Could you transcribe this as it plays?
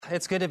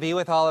it's good to be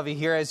with all of you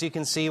here. As you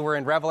can see, we're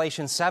in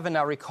Revelation 7.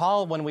 Now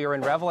recall when we were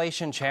in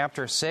Revelation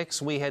chapter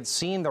 6, we had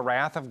seen the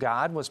wrath of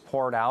God was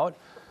poured out.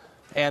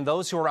 And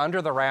those who were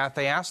under the wrath,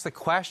 they asked the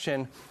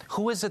question,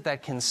 who is it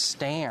that can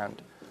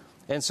stand?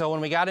 And so when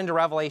we got into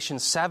Revelation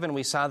 7,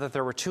 we saw that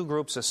there were two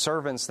groups of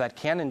servants that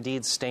can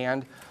indeed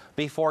stand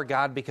before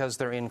God because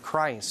they're in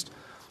Christ.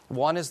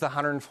 One is the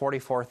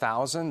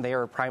 144,000.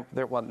 They're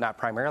not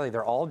primarily,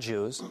 they're all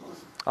Jews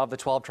of the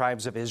 12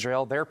 tribes of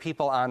Israel. They're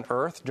people on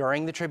earth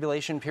during the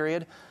tribulation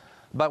period.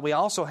 But we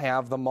also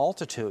have the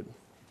multitude.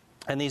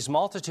 And these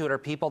multitude are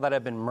people that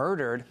have been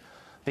murdered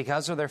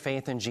because of their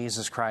faith in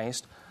Jesus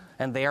Christ,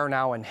 and they are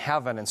now in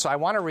heaven. And so I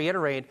want to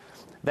reiterate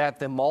that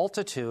the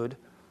multitude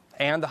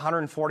and the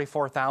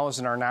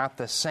 144,000 are not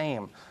the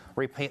same.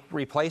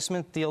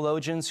 Replacement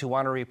theologians who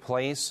want to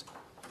replace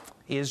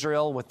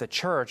Israel with the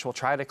church will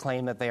try to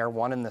claim that they are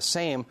one and the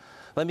same.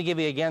 Let me give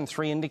you again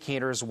three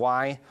indicators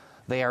why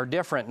they are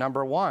different.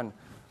 Number one,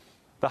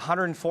 the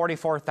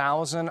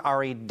 144,000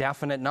 are a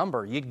definite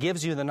number. It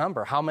gives you the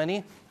number. How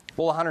many?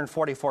 Well,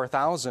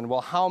 144,000.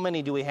 Well, how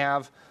many do we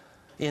have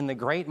in the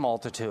great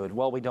multitude?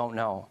 Well, we don't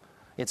know.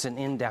 It's an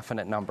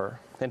indefinite number.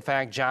 In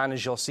fact, John,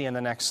 as you'll see in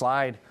the next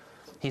slide,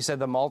 he said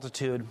the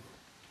multitude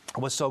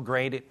was so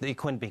great it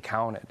couldn't be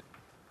counted.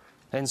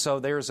 And so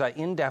there's an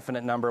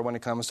indefinite number when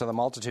it comes to the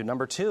multitude.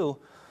 Number two,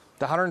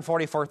 the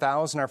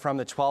 144,000 are from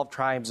the 12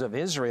 tribes of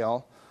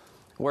Israel,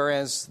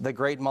 whereas the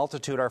great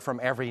multitude are from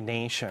every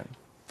nation.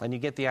 And you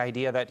get the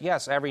idea that,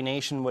 yes, every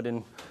nation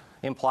would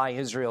imply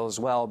Israel as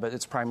well, but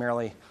it's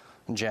primarily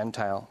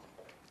Gentile.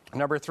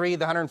 Number three,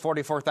 the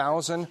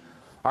 144,000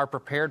 are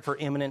prepared for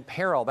imminent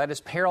peril. That is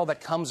peril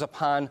that comes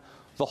upon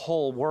the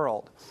whole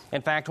world.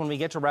 In fact, when we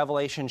get to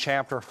Revelation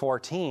chapter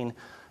 14,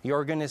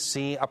 you're going to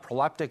see a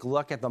proleptic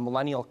look at the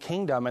millennial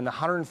kingdom, and the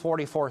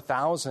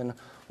 144,000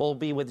 will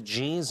be with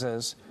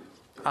Jesus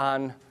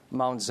on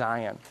Mount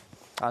Zion,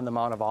 on the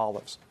Mount of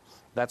Olives.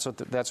 That's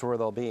where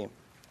they'll be.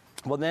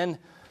 Well, then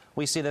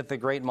we see that the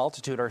great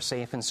multitude are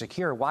safe and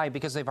secure. Why?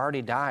 Because they've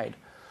already died.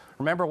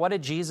 Remember, what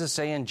did Jesus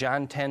say in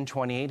John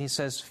 10:28? He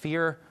says,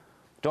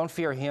 don't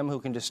fear him who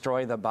can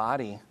destroy the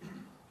body,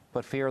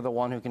 but fear the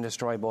one who can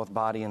destroy both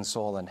body and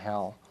soul in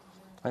hell.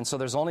 And so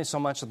there's only so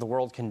much that the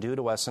world can do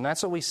to us. And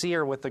that's what we see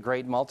here with the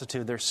great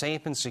multitude. They're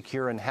safe and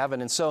secure in heaven.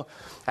 And so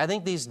I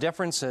think these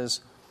differences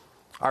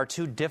are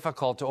too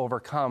difficult to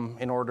overcome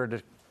in order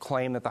to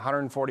claim that the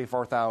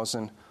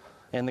 144,000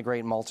 and the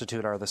great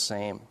multitude are the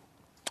same.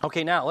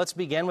 Okay, now let's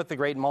begin with the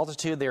great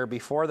multitude. They are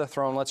before the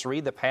throne. Let's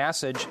read the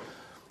passage.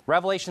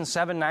 Revelation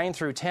 7:9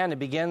 through 10, it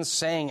begins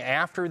saying,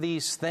 after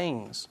these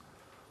things.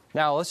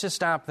 Now, let's just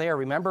stop there.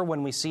 Remember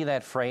when we see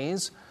that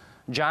phrase?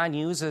 John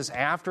uses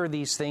after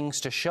these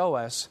things to show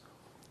us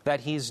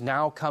that he's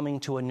now coming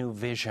to a new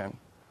vision.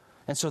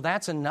 And so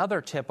that's another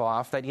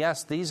tip-off that,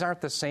 yes, these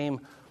aren't the same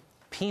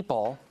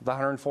people, the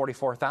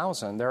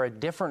 144,000. They're a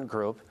different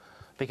group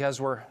because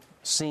we're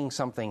seeing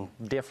something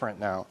different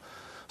now.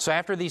 So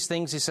after these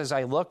things, he says,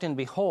 I looked and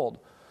behold,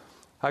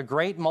 a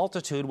great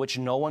multitude which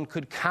no one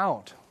could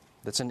count.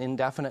 That's an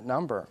indefinite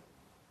number.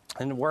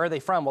 And where are they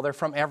from? Well, they're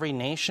from every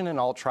nation and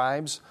all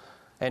tribes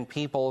and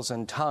peoples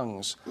and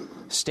tongues,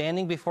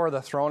 standing before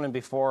the throne and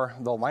before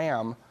the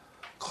Lamb,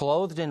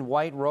 clothed in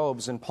white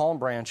robes, and palm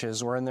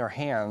branches were in their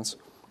hands.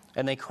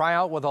 And they cry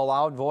out with a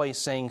loud voice,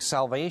 saying,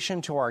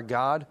 salvation to our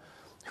God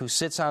who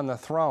sits on the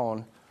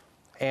throne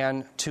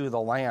and to the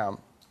Lamb.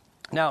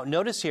 Now,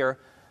 notice here,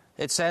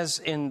 it says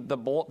in the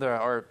bold,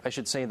 or I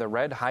should say the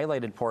red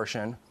highlighted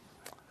portion,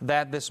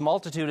 that this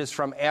multitude is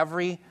from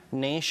every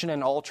nation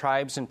and all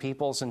tribes and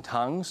peoples and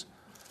tongues.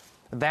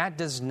 That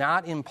does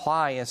not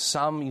imply, as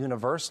some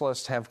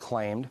universalists have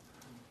claimed,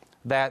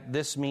 that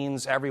this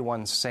means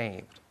everyone's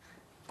saved.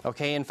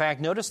 Okay, in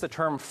fact, notice the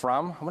term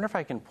from. I wonder if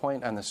I can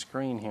point on the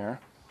screen here.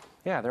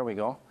 Yeah, there we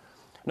go.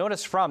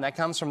 Notice from, that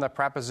comes from the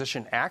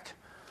preposition ek.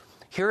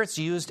 Here it's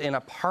used in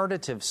a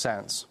partitive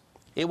sense.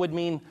 It would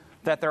mean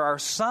that there are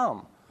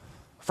some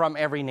from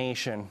every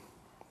nation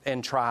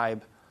and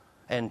tribe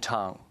and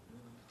tongue.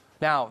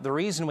 Now, the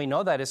reason we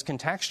know that is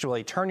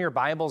contextually. Turn your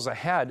Bibles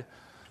ahead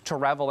to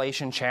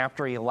Revelation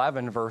chapter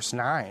 11, verse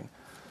 9.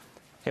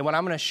 And what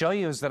I'm going to show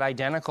you is that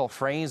identical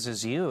phrase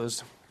is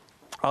used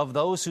of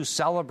those who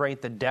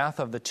celebrate the death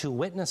of the two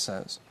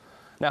witnesses.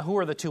 Now, who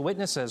are the two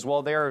witnesses?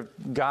 Well, they're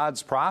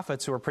God's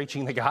prophets who are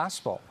preaching the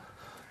gospel.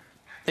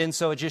 And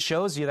so it just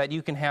shows you that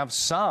you can have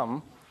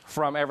some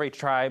from every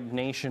tribe,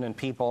 nation, and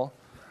people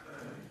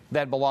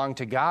that belong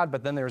to God,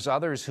 but then there's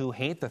others who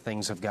hate the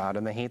things of God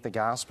and they hate the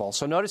gospel.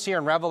 So notice here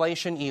in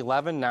Revelation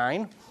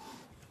 11:9,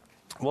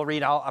 we'll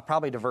read out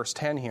probably to verse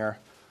 10 here.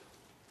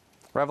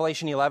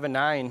 Revelation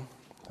 11:9,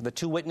 the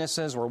two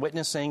witnesses were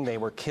witnessing, they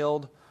were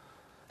killed.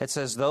 It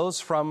says, those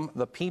from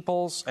the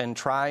peoples and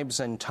tribes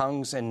and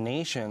tongues and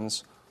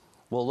nations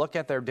will look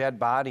at their dead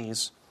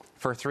bodies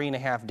for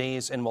 3.5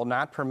 days and will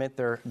not permit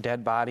their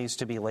dead bodies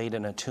to be laid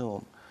in a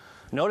tomb.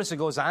 Notice it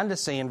goes on to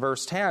say in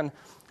verse 10,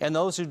 and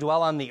those who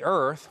dwell on the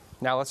earth.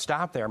 Now let's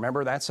stop there.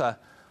 Remember, that's a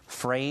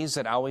phrase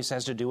that always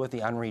has to do with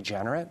the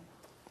unregenerate.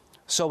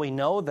 So we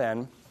know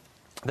then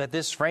that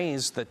this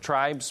phrase, the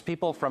tribes,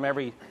 people from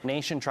every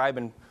nation, tribe,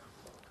 and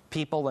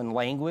people and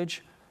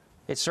language,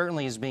 it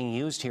certainly is being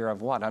used here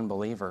of what?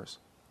 Unbelievers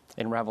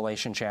in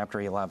Revelation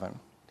chapter 11.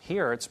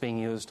 Here it's being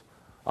used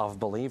of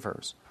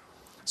believers.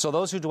 So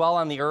those who dwell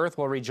on the earth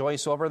will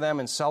rejoice over them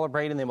and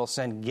celebrate, and they will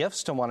send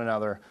gifts to one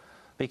another,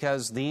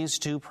 because these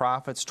two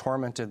prophets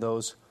tormented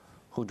those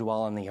who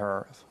dwell on the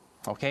earth.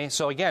 Okay,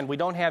 so again, we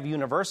don't have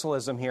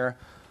universalism here.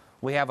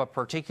 We have a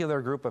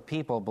particular group of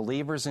people,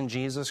 believers in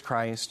Jesus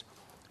Christ,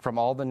 from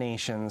all the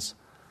nations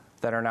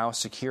that are now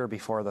secure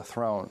before the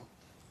throne.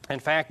 In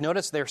fact,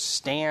 notice they're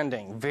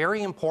standing.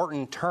 Very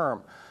important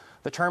term.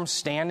 The term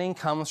standing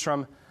comes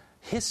from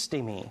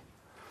histemi.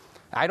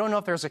 I don't know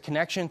if there's a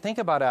connection. Think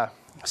about a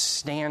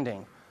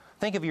standing.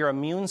 Think of your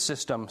immune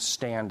system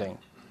standing.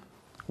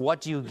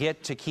 What do you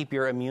get to keep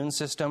your immune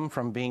system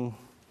from being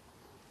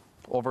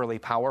overly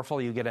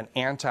powerful? You get an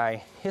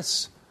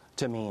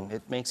antihistamine.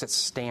 It makes it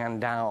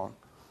stand down,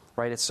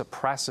 right? It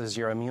suppresses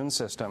your immune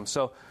system.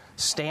 So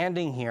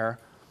standing here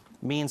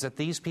means that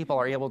these people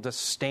are able to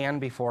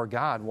stand before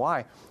God.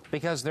 Why?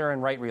 Because they're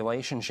in right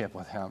relationship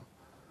with Him.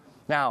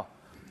 Now,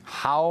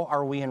 how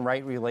are we in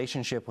right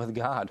relationship with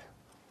God?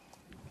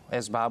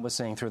 As Bob was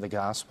saying, through the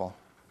gospel,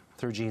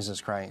 through Jesus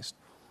Christ.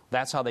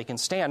 That's how they can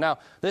stand. Now,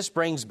 this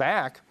brings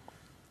back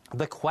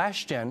the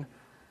question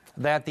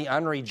that the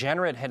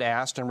unregenerate had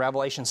asked in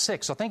Revelation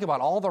 6. So think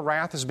about all the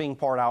wrath is being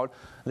poured out.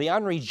 The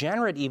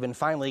unregenerate even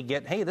finally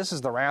get, hey, this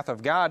is the wrath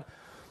of God.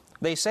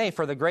 They say,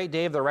 for the great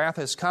day of the wrath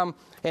has come,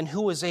 and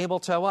who is able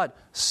to what?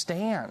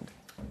 Stand.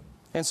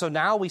 And so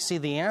now we see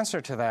the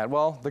answer to that.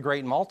 Well, the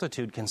great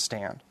multitude can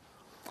stand.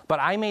 But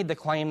I made the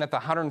claim that the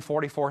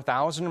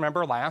 144,000,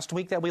 remember last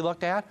week that we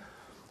looked at?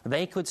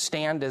 They could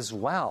stand as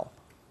well.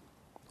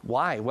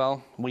 Why?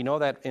 Well, we know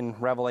that in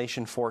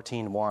Revelation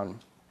 14:1.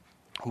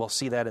 We'll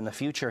see that in the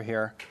future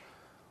here,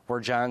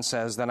 where John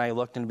says, then I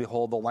looked, and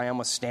behold, the Lamb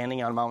was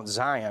standing on Mount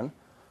Zion,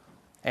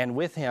 and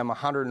with him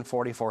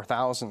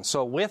 144,000.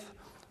 So with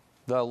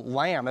the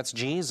Lamb, that's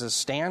Jesus,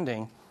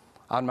 standing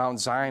on Mount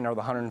Zion are the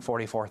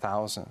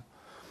 144,000.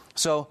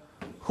 So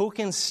who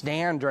can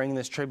stand during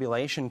this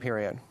tribulation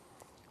period?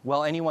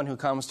 Well, anyone who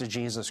comes to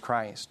Jesus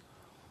Christ.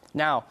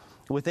 Now,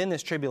 within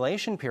this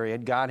tribulation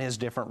period, God has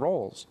different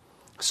roles.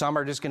 Some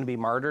are just going to be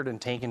martyred and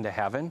taken to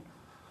heaven,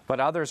 but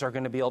others are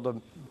going to be able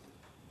to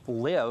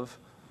live,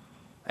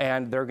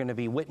 and they're going to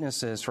be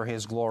witnesses for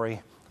His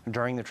glory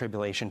during the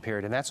tribulation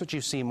period. And that's what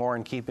you see more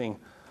in keeping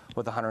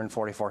with the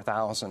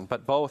 144,000.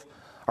 But both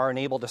are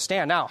enabled to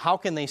stand. Now, how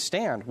can they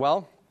stand?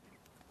 Well,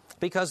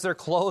 because they're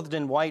clothed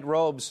in white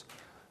robes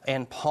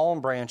and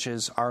palm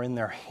branches are in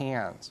their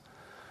hands.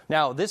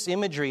 Now, this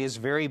imagery is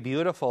very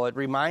beautiful. It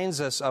reminds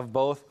us of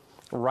both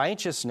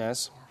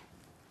righteousness,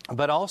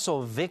 but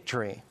also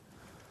victory.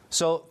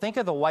 So think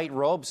of the white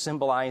robe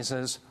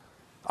symbolizes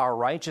our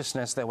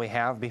righteousness that we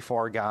have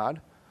before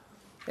God,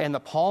 and the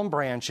palm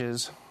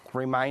branches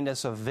remind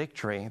us of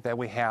victory that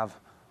we have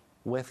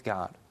with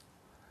God.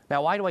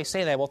 Now, why do I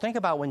say that? Well, think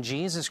about when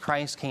Jesus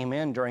Christ came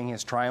in during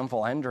His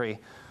triumphal entry.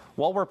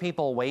 What were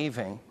people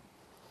waving?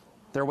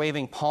 They're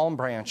waving palm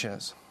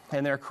branches,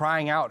 and they're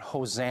crying out,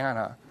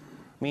 Hosanna.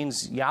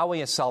 Means Yahweh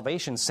is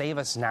salvation. Save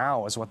us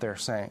now is what they're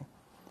saying.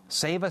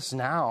 Save us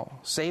now.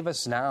 Save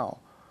us now.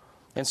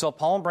 And so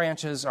palm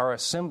branches are a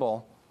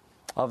symbol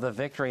of the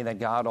victory that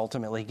God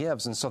ultimately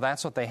gives. And so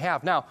that's what they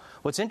have. Now,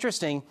 what's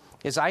interesting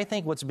is I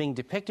think what's being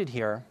depicted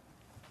here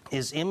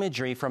is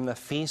imagery from the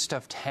Feast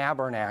of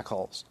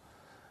Tabernacles.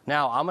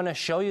 Now, I'm going to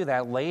show you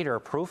that later,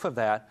 proof of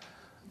that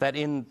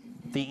in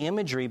the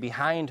imagery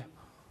behind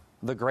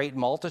the great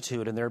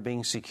multitude and their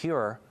being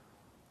secure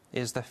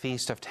is the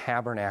Feast of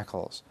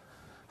Tabernacles.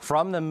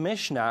 From the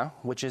Mishnah,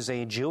 which is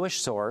a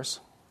Jewish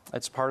source,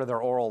 it's part of their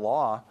oral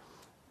law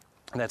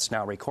that's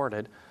now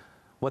recorded,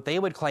 what they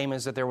would claim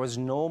is that there was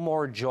no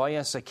more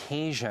joyous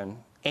occasion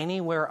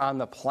anywhere on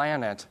the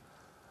planet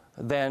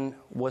than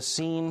was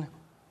seen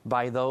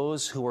by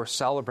those who were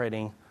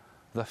celebrating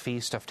the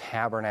Feast of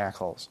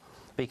Tabernacles,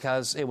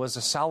 because it was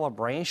a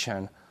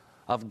celebration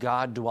of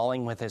God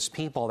dwelling with His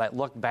people that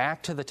looked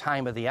back to the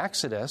time of the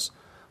Exodus,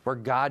 where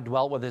God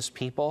dwelt with His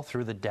people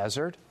through the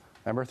desert,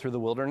 remember, through the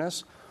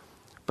wilderness.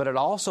 But it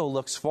also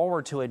looks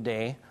forward to a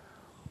day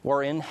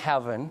where in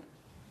heaven,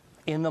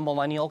 in the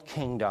millennial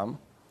kingdom,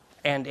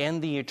 and in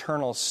the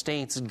eternal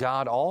states,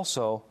 God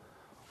also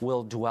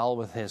will dwell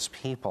with His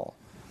people.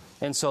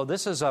 And so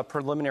this is a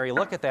preliminary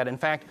look at that. In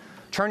fact,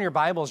 turn your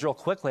Bibles real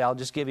quickly. I'll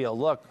just give you a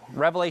look.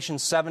 Revelation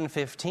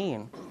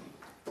 7:15.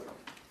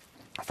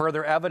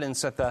 Further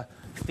evidence that the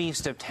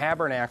Feast of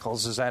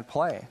Tabernacles is at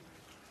play.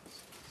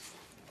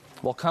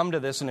 We'll come to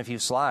this in a few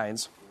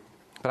slides,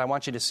 but I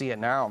want you to see it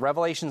now.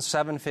 Revelation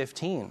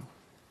 7:15.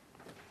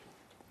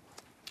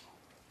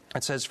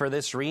 It says, for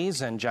this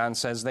reason, John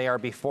says, they are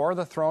before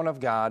the throne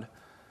of God,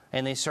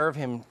 and they serve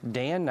Him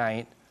day and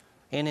night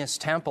in His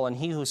temple, and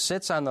He who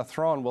sits on the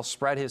throne will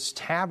spread His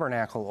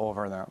tabernacle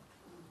over them.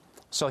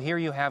 So here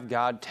you have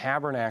God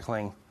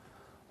tabernacling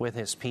with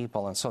His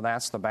people, and so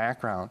that's the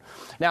background.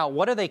 Now,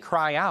 what do they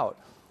cry out?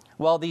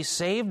 Well, these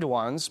saved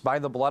ones, by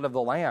the blood of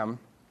the Lamb,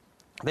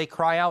 They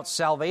cry out,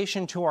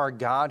 "Salvation to our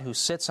God who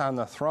sits on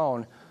the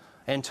throne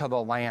and to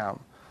the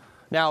Lamb."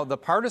 Now, the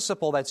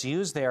participle that's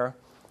used there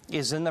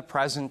is in the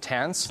present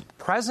tense.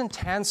 Present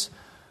tense,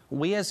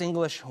 we as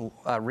English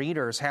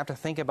readers have to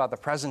think about the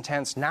present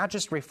tense not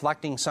just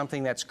reflecting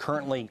something that's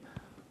currently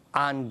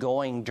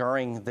ongoing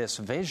during this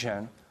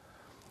vision,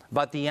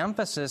 but the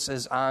emphasis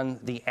is on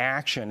the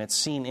action. It's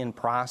seen in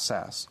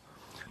process.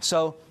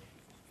 So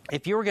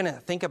if you were going to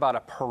think about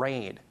a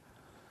parade,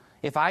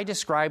 if I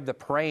describe the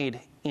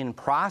parade in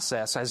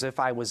process as if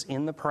I was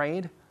in the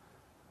parade,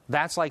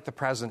 that's like the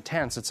present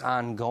tense. It's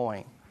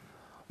ongoing.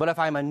 But if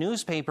I'm a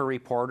newspaper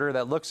reporter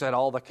that looks at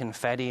all the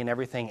confetti and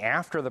everything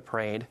after the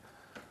parade,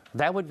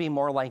 that would be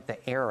more like the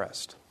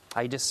aorist.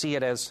 I just see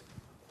it as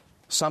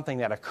something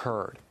that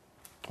occurred.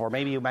 Or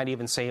maybe you might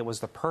even say it was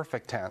the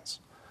perfect tense.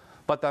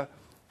 But the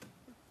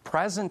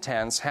present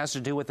tense has to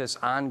do with this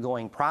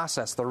ongoing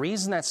process. The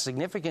reason that's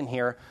significant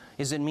here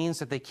is it means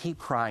that they keep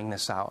crying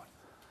this out.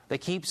 They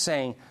keep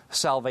saying,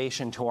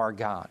 "Salvation to our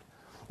God."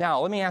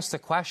 Now, let me ask the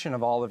question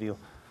of all of you.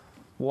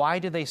 Why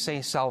do they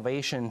say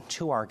salvation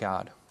to our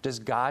God? Does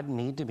God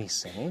need to be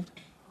saved?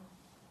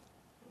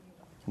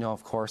 No,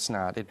 of course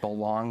not. It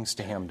belongs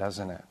to Him,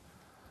 doesn't it?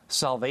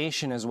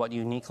 Salvation is what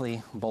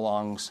uniquely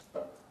belongs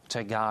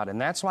to God. And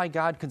that's why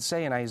God could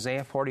say in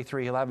Isaiah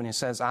 43:11, He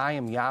says, "I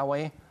am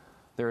Yahweh,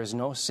 there is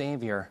no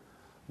Savior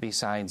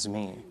besides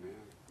me."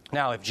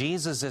 Now, if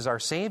Jesus is our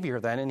Savior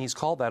then, and He's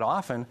called that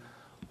often,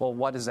 well,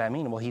 what does that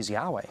mean? Well, He's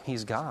Yahweh.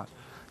 He's God.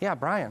 Yeah,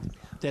 Brian.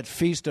 That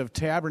Feast of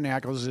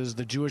Tabernacles is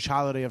the Jewish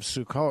holiday of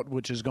Sukkot,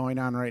 which is going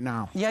on right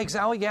now. Yeah,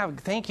 exactly. Yeah,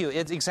 thank you.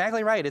 It's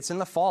exactly right. It's in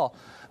the fall.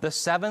 The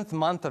 7th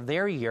month of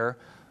their year,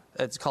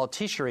 it's called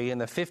Tishri, and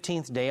the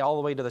 15th day all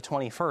the way to the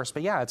 21st.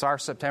 But yeah, it's our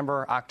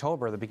September,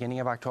 October, the beginning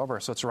of October.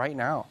 So it's right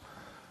now.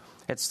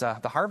 It's the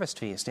harvest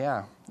feast,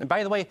 yeah. And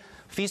by the way,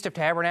 Feast of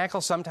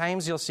Tabernacles,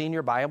 sometimes you'll see in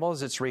your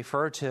Bibles it's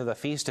referred to the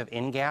Feast of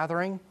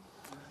Ingathering.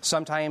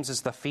 Sometimes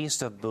it's the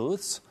Feast of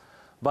Booths.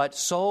 But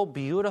so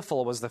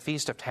beautiful was the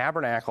Feast of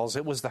Tabernacles,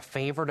 it was the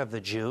favorite of the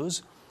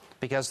Jews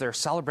because they're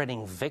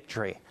celebrating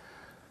victory.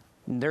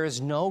 There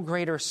is no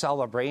greater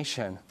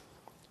celebration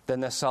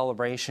than the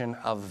celebration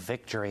of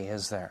victory,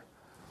 is there?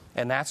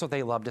 And that's what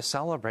they love to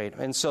celebrate.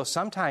 And so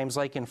sometimes,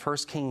 like in 1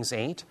 Kings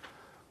 8,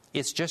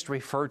 it's just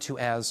referred to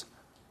as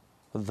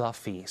the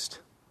feast.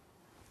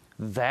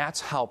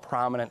 That's how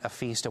prominent a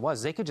feast it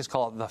was. They could just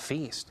call it the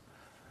feast.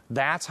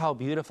 That's how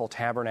beautiful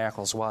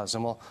Tabernacles was,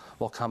 and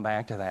we'll come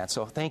back to that.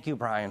 So thank you,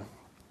 Brian.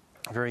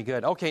 Very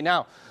good. Okay,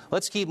 now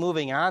let's keep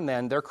moving on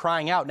then. They're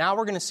crying out. Now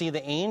we're going to see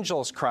the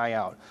angels cry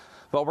out.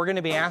 But we're going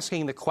to be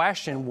asking the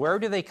question, where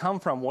do they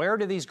come from? Where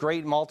do these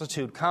great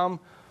multitude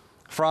come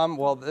from?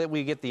 Well,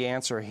 we get the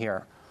answer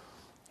here.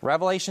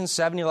 Revelation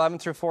 7:11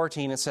 through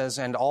 14, it says,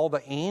 "And all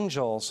the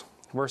angels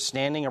were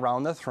standing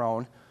around the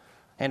throne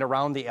and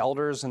around the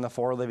elders and the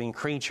 4 living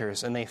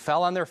creatures, and they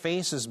fell on their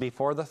faces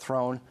before the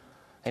throne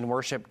and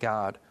worshiped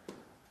God,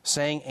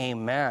 saying,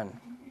 Amen.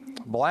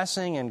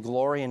 Blessing and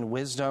glory and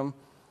wisdom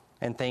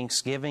and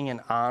thanksgiving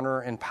and honor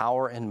and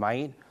power and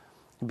might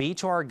be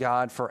to our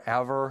God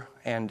forever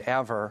and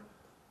ever.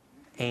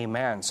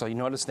 Amen." So you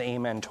notice the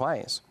amen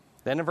twice.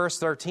 Then in verse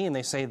 13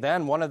 they say,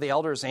 "Then one of the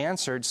elders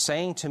answered,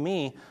 saying to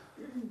me,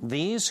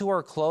 These who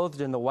are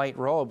clothed in the white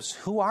robes,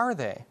 who are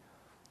they?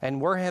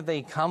 And where have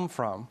they come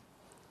from?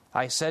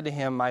 I said to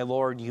him, My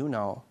Lord, you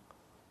know.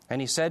 And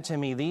he said to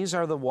me, These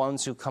are the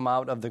ones who come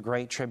out of the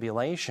great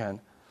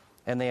tribulation,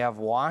 and they have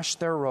washed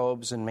their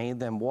robes and made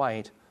them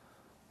white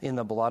in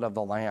the blood of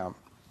the Lamb."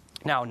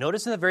 Now,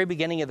 notice in the very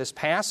beginning of this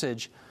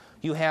passage,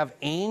 you have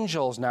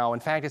angels now. In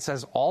fact, it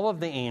says all of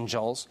the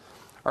angels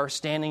are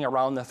standing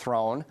around the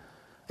throne.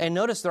 And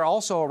notice they're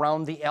also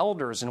around the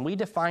elders. And we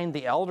define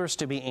the elders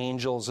to be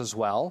angels as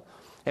well.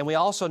 And we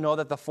also know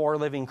that the 4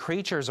 living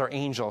creatures are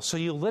angels. So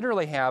you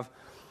literally have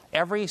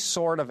every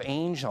sort of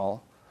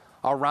angel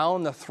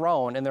around the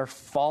throne, and they're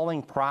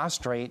falling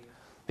prostrate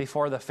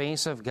before the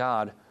face of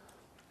God,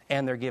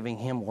 and they're giving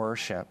Him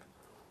worship.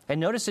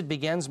 And notice it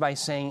begins by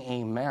saying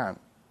amen.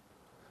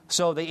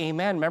 So the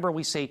amen, remember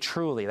we say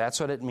truly. That's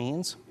what it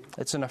means.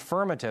 It's an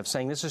affirmative,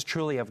 saying this is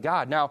truly of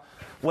God. Now,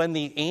 when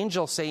the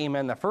angels say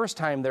amen the first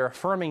time, they're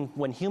affirming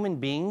when human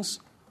beings,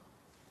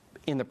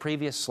 in the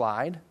previous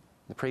slide,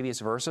 the previous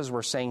verses,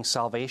 were saying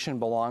salvation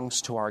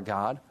belongs to our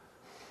God.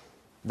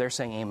 They're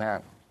saying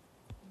amen.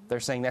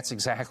 They're saying that's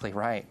exactly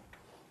right.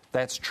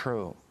 That's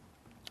true.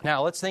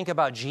 Now, let's think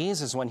about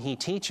Jesus when He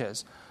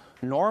teaches.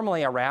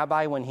 Normally, a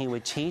rabbi, when he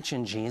would teach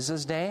in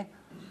Jesus' day,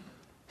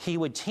 he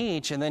would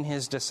teach, and then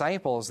his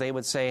disciples, they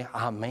would say,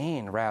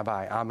 Amen,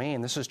 Rabbi,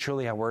 Amen. This is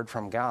truly a word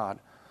from God.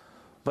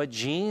 But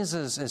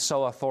Jesus is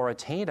so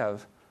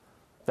authoritative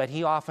that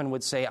He often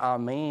would say,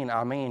 Amen,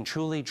 Amen,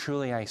 truly,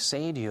 truly, I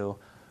say to you,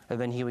 and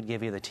then He would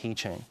give you the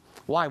teaching.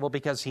 Why? Well,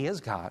 because He is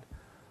God.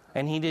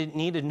 And He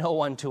needed no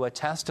one to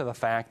attest to the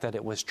fact that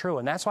it was true.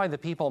 And that's why the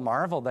people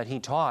marveled that He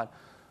taught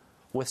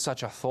with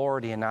such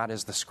authority and not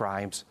as the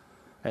scribes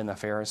and the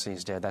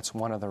Pharisees did. That's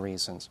one of the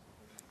reasons.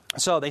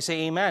 So they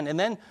say amen. And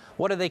then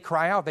what do they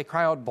cry out? They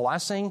cry out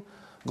blessing,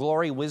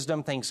 glory,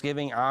 wisdom,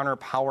 thanksgiving, honor,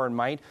 power, and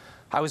might.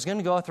 I was going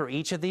to go through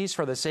each of these.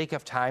 For the sake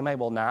of time, I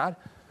will not.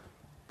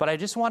 But I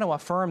just want to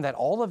affirm that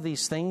all of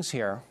these things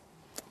here,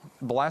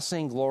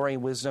 blessing, glory,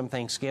 wisdom,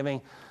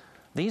 thanksgiving,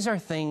 these are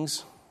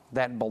things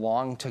that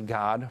belong to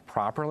God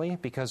properly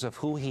because of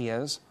who He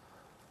is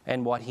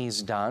and what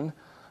He's done.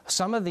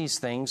 Some of these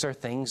things are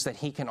things that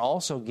He can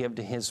also give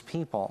to His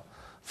people.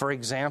 For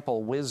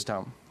example,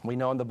 wisdom. We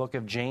know in the book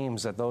of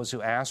James that those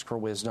who ask for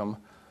wisdom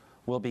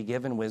will be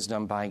given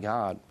wisdom by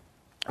God.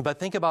 But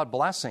think about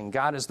blessing.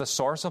 God is the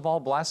source of all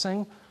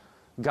blessing.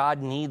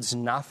 God needs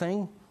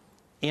nothing.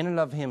 In and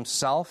of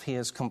Himself, He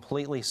is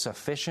completely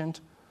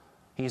sufficient.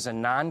 He's a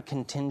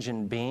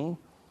non-contingent being.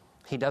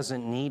 He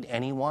doesn't need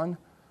anyone.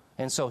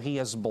 And so He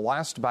is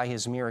blessed by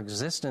His mere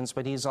existence,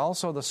 but He's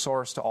also the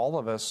source to all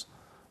of us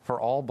for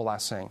all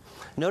blessing.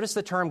 Notice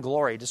the term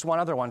glory. Just one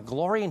other one.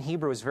 Glory in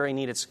Hebrew is very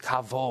neat. It's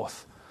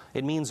kavoth.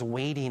 It means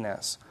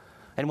weightiness.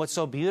 And what's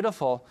so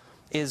beautiful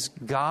is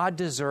God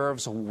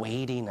deserves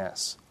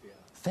weightiness.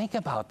 Think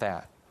about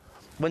that.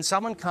 When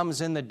someone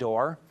comes in the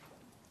door,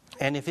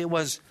 and if it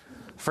was,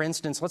 for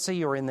instance, let's say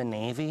you were in the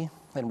Navy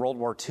in World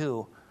War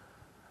II,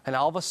 and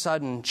all of a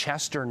sudden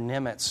Chester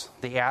Nimitz,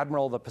 the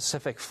Admiral of the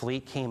Pacific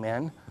Fleet, came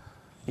in,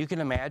 you can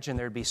imagine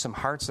there'd be some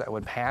hearts that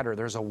would patter.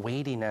 There's a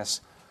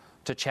weightiness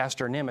to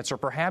Chester Nimitz. Or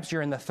perhaps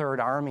you're in the Third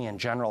Army and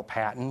General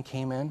Patton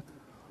came in.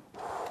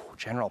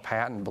 General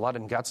Patton, blood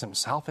and guts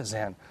himself, is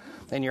in.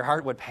 And your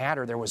heart would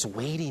patter. There was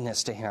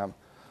weightiness to him.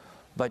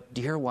 But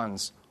dear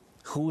ones,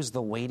 who's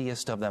the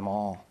weightiest of them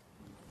all?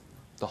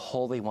 The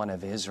Holy One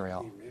of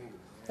Israel. Amen.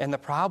 And the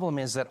problem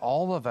is that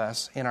all of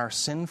us, in our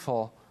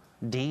sinful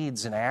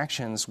deeds and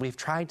actions, we've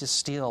tried to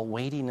steal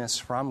weightiness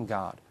from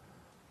God.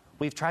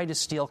 We've tried to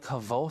steal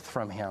kavoth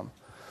from Him.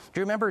 Do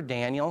you remember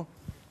Daniel?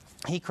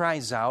 He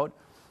cries out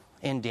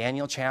in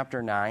Daniel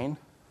chapter 9.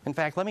 In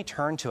fact, let me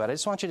turn to it. I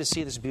just want you to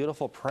see this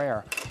beautiful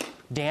prayer.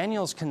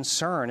 Daniel's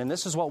concern, and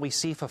this is what we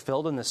see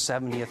fulfilled in the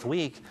 70th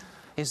week,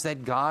 is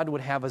that God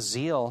would have a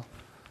zeal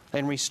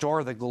and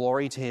restore the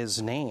glory to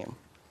His name.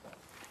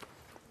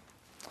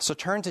 So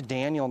turn to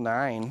Daniel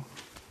 9.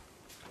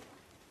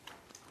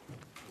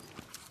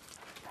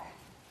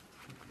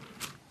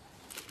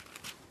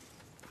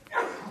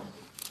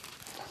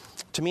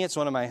 To me, it's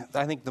one of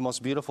I think, the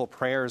most beautiful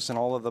prayers in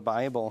all of the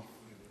Bible.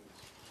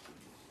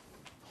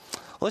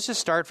 Let's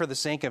just start for the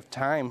sake of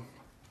time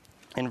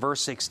in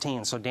verse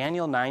 16. So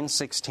Daniel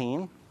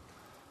 9:16.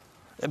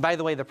 And by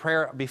the way, the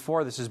prayer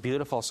before this is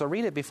beautiful. So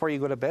read it before you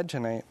go to bed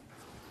tonight.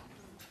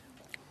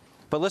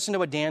 But listen to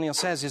what Daniel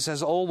says. He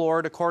says, O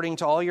Lord, according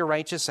to all your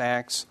righteous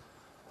acts,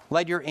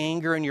 let your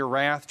anger and your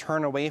wrath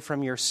turn away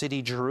from your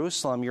city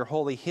Jerusalem, your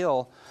holy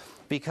hill,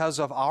 because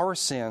of our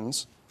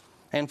sins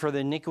and for the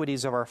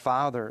iniquities of our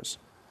fathers.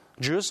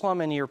 Jerusalem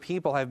and your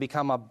people have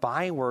become a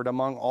byword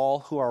among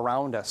all who are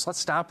around us. Let's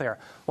stop there.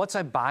 What's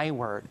a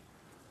byword?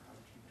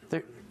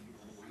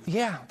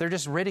 They're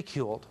just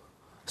ridiculed.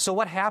 So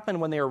what happened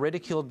when they were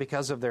ridiculed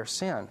because of their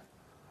sin?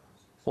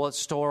 Well, it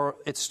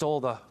stole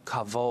the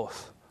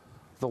kavoth,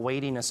 the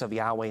weightiness of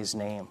Yahweh's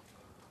name.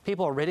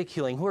 People are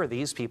ridiculing, who are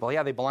these people?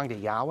 Yeah, they belong to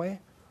Yahweh.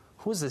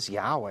 Who is this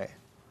Yahweh?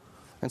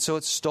 And so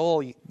it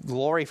stole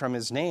glory from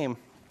His name.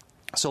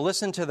 So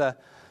listen to the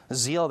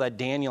zeal that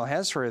Daniel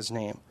has for His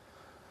name.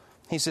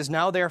 He says,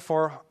 Now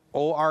therefore,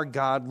 O our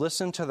God,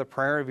 listen to the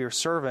prayer of your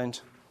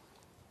servant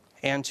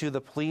and to the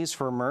pleas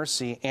for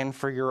mercy, and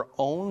for your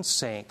own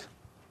sake,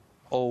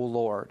 O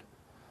Lord.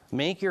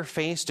 Make your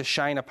face to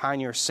shine upon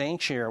your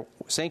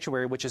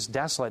sanctuary, which is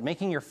desolate.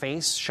 Making your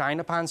face shine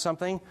upon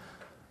something,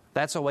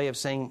 that's a way of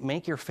saying,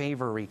 make your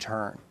favor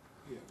return.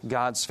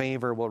 God's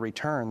favor will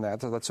return.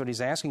 That's what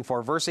He's asking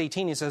for. Verse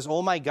 18, he says,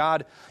 O my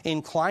God,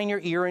 incline your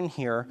ear and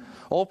hear.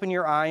 Open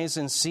your eyes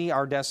and see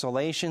our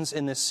desolations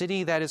in the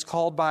city that is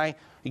called by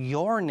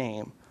your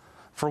name.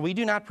 For we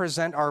do not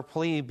present our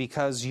plea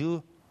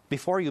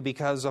before you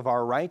because of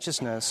our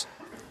righteousness,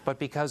 but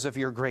because of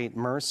your great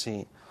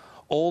mercy.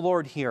 O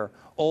Lord, hear.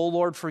 O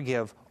Lord,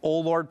 forgive. O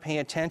Lord, pay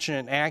attention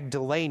and act.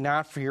 Delay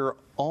not for your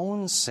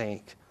own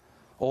sake.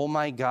 O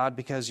my God,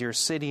 because your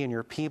city and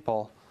your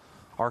people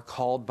are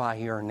called by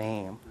your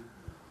name.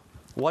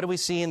 What do we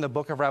see in the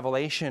book of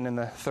Revelation in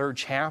the 3rd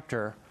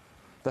chapter?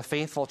 The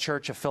faithful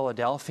church of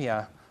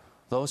Philadelphia,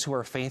 those who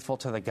are faithful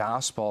to the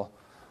gospel,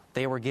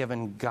 they were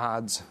given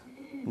God's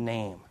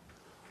name.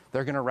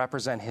 They're going to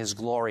represent His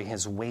glory,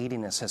 His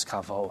weightiness, His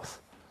kavoth.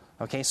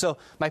 Okay, so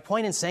my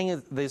point in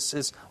saying this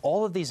is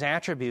all of these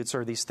attributes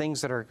or these things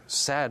that are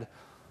said,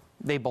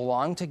 they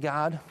belong to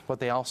God, but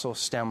they also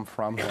stem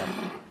from Him.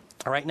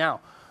 All right,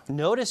 now,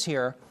 notice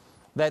here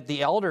that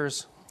the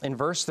elders, in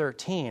verse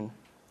 13,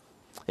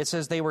 it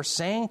says, they were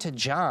saying to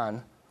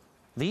John,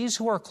 these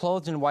who are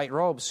clothed in white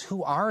robes,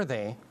 who are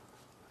they,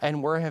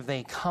 and where have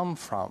they come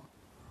from?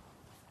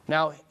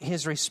 Now,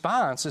 his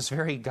response is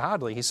very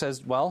godly. He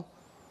says, well,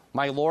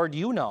 my Lord,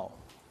 you know,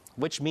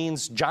 which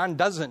means John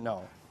doesn't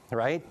know,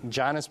 right?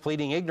 John is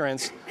pleading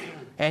ignorance.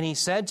 And he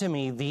said to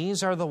me,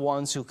 these are the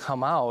ones who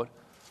come out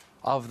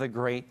of the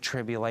great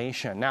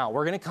tribulation. Now,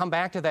 we're going to come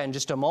back to that in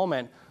just a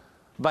moment.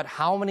 But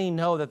how many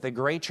know that the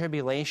Great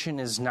Tribulation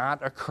is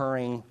not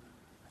occurring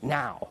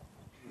now?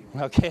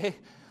 Okay?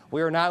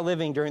 We are not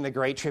living during the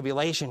Great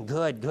Tribulation.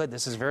 Good.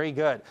 This is very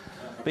good.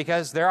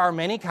 Because there are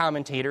many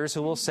commentators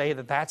who will say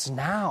that that's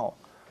now,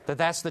 that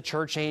that's the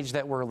church age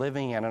that we're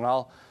living in. And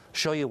I'll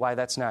show you why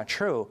that's not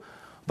true.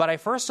 But I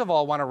first of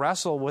all want to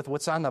wrestle with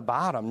what's on the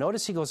bottom.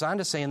 Notice he goes on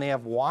to say, and they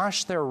have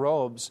washed their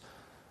robes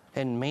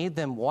and made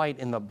them white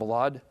in the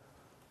blood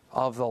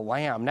of the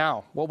Lamb.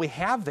 Now, what we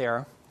have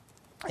there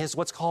is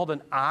what's called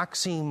an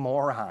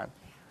oxymoron.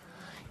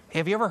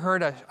 Have you ever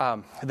heard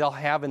they'll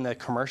have in the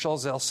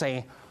commercials, they'll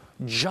say,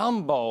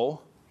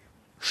 jumbo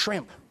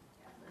shrimp.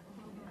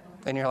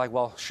 And you're like,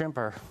 well, shrimp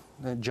or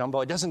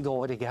jumbo, it doesn't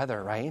go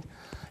together, right?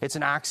 It's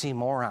an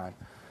oxymoron.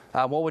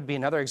 What would be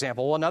another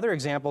example? Well, another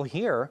example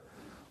here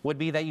would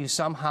be that you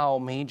somehow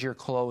made your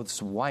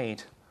clothes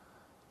white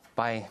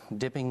by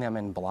dipping them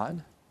in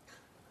blood.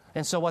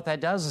 And so what that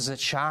does is it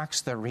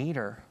shocks the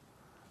reader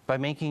by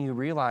making you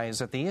realize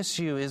that the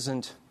issue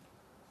isn't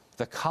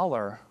the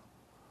color,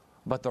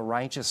 but the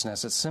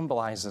righteousness. It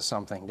symbolizes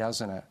something,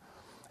 doesn't it?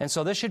 And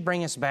so this should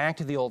bring us back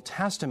to the Old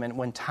Testament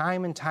when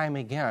time and time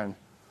again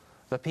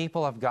the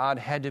people of God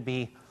had to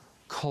be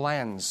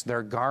cleansed,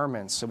 their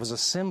garments. It was a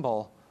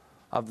symbol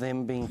of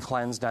them being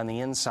cleansed on the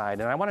inside.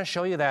 And I want to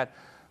show you that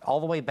all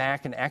the way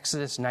back in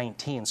Exodus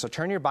 19. So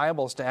turn your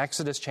Bibles to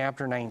Exodus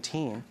chapter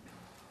 19.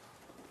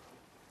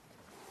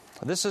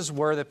 This is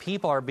where the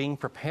people are being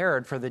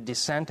prepared for the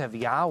descent of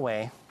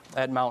Yahweh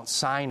at Mount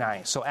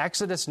Sinai. So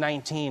Exodus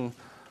 19,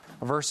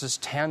 verses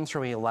 10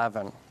 through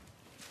 11.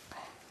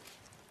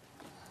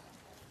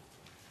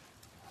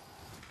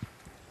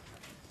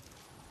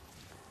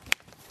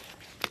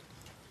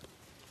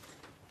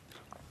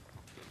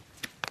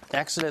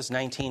 Exodus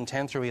 19,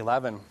 10 through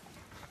 11.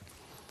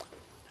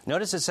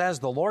 Notice it says,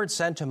 the Lord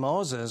said to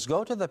Moses,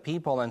 go to the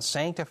people and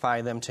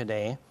sanctify them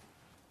today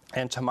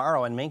and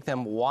tomorrow, and make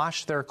them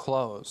wash their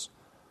clothes,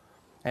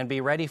 and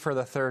be ready for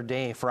the third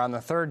day. For on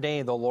the third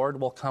day the Lord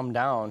will come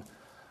down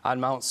on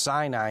Mount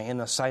Sinai in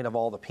the sight of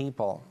all the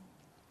people.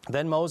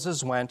 Then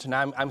Moses went, and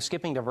I'm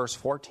skipping to verse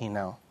 14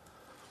 now.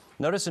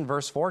 Notice in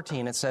verse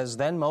 14 it says,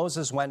 then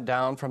Moses went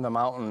down from the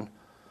mountain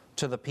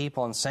to the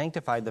people and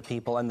sanctified the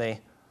people, and they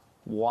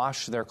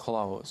washed their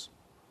clothes.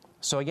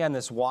 So again,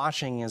 this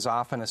washing is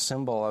often a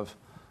symbol of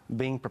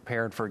being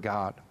prepared for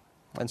God.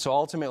 And so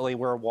ultimately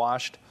we're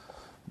washed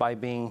by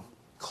being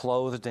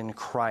clothed in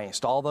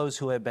Christ. All those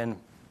who have been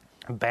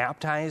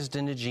baptized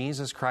into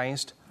Jesus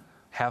Christ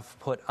have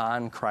put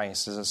on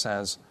Christ, as it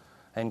says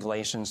in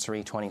Galatians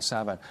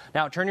 3:27.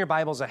 Now turn your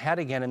Bibles ahead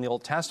again in the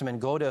Old Testament.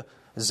 Go to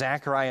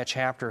Zechariah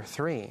chapter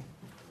 3.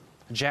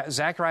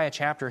 Zechariah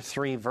chapter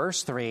 3,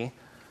 verse 3,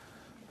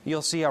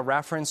 you'll see a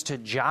reference to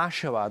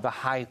Joshua, the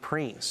high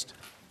priest.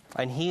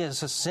 And he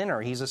is a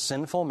sinner. He's a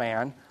sinful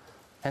man.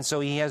 And so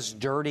he has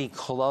dirty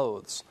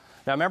clothes.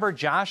 Now remember,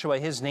 Joshua,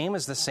 his name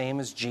is the same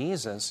as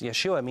Jesus.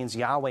 Yeshua means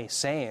Yahweh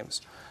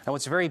saves. And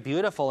what's very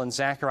beautiful in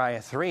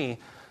Zechariah 3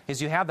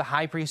 is you have the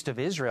high priest of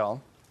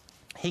Israel.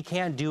 He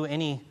can't do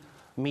any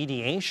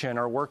mediation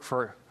or work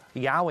for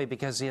Yahweh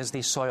because he has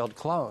these soiled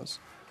clothes.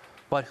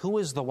 But who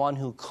is the one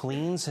who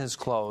cleans his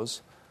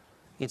clothes?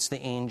 It's the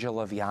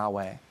angel of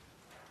Yahweh.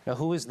 Now,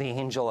 who is the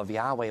angel of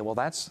Yahweh? Well,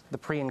 that's the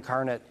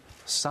pre-incarnate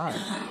Son.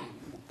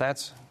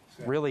 That's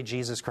really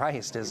Jesus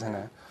Christ, isn't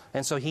it?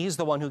 And so he's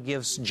the one who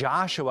gives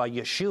Joshua,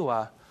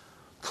 Yeshua,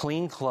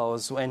 clean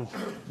clothes and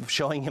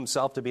showing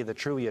himself to be the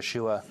true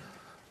Yeshua.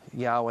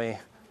 Yahweh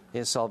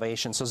is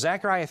salvation. So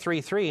Zechariah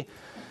 3:3,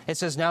 it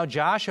says, now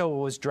Joshua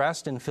was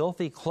dressed in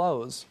filthy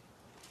clothes,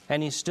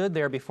 and he stood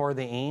there before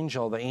the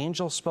angel. The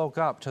angel spoke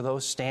up to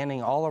those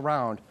standing all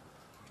around,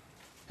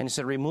 and he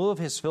said, remove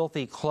his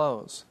filthy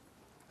clothes.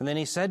 And then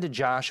he said to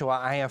Joshua,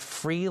 I have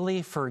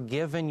freely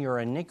forgiven your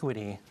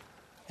iniquity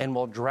and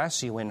will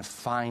dress you in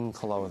fine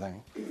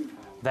clothing.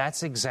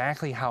 That's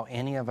exactly how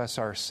any of us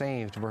are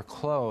saved. We're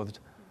clothed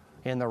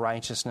in the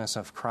righteousness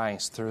of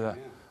Christ through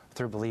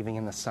believing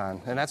in the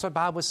Son. And that's what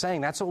Bob was saying.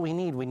 That's what we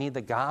need. We need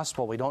the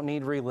gospel. We don't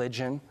need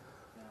religion.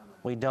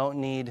 We don't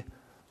need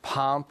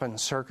pomp and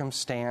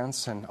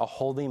circumstance and a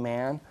holy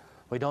man.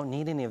 We don't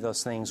need any of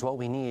those things. What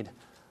we need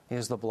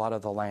is the blood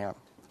of the Lamb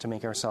to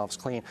make ourselves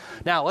clean.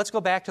 Now, let's go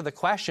back to the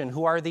question,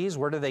 who are these?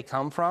 Where do they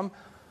come from?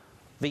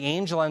 The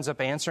angel ends up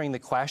answering the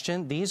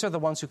question. These are the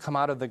ones who come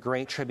out of the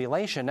Great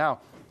Tribulation. Now,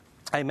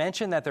 I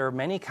mentioned that there are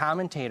many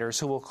commentators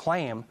who will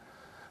claim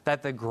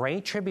that the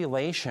Great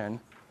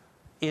Tribulation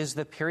is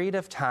the period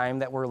of time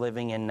that we're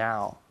living in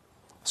now.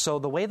 So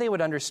the way they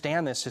would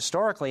understand this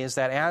historically is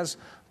that as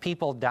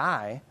people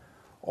die,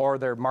 or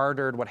they're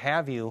martyred, what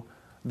have you,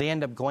 they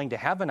end up going to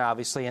heaven,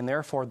 obviously, and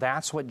therefore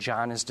that's what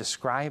John is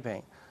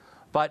describing.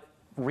 But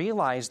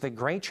realize the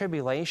Great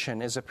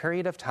Tribulation is a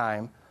period of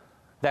time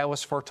that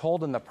was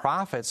foretold in the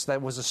prophets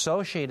that was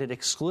associated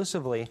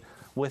exclusively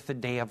with the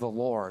day of the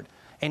Lord.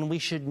 And we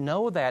should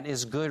know that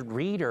as good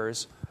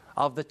readers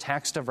of the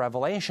text of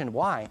Revelation.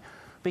 Why?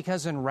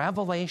 Because in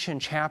Revelation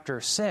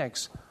chapter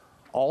 6,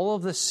 all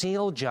of the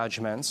seal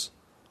judgments,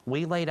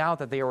 we laid out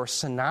that they were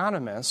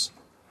synonymous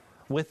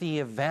with the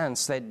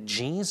events that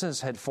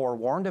Jesus had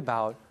forewarned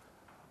about,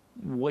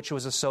 which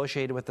was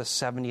associated with the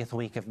 70th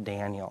week of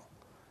Daniel.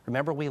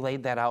 Remember, we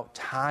laid that out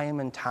time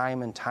and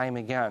time and time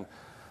again.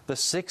 The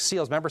 6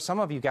 seals, remember, some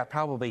of you got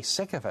probably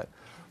sick of it.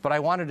 But I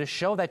wanted to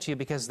show that to you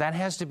because that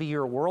has to be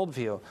your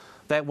worldview.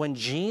 That when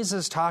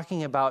Jesus is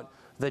talking about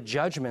the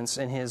judgments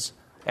in his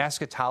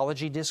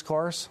eschatology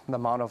discourse, the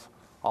amount of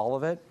all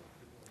of it,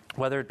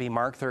 whether it be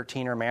Mark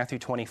 13 or Matthew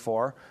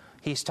 24,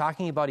 he's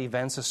talking about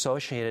events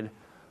associated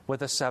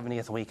with the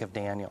 70th week of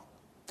Daniel.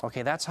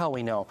 Okay, that's how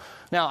we know.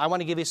 Now, I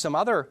want to give you some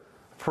other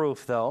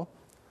proof, though.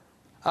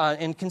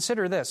 And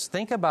consider this.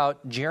 Think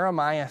about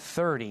Jeremiah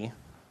 30,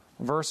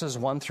 verses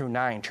 1 through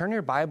 9. Turn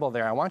your Bible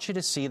there. I want you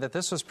to see that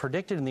this was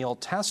predicted in the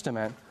Old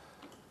Testament,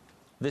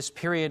 this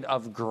period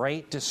of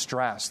great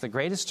distress, the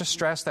greatest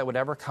distress that would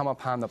ever come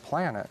upon the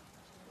planet.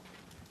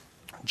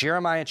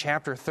 Jeremiah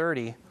chapter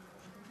 30,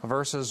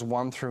 verses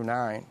 1 through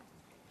 9.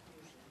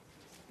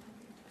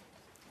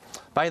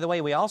 By the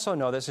way, we also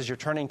know this as you're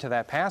turning to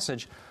that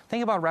passage.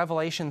 Think about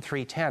Revelation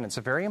 3:10. It's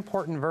a very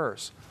important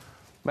verse.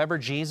 Remember,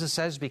 Jesus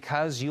says,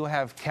 because you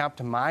have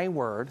kept my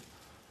word,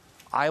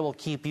 I will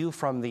keep you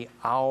from the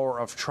hour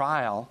of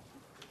trial,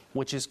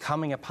 which is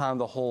coming upon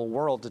the whole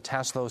world to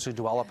test those who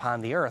dwell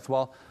upon the earth.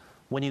 Well,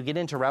 when you get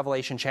into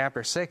Revelation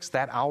chapter 6,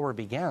 that hour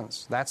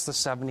begins. That's the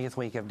 70th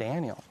week of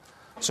Daniel.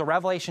 So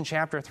Revelation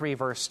chapter 3,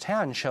 verse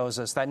 10 shows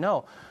us that,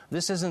 no,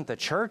 this isn't the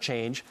church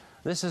age.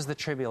 This is the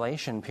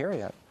tribulation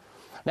period.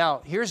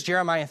 Now, here's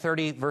Jeremiah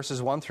 30,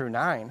 verses 1 through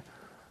 9.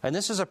 And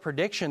this is a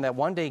prediction that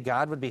one day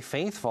God would be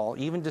faithful,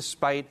 even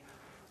despite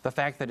the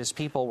fact that his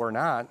people were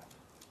not,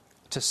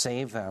 to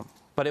save them.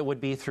 But it would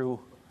be through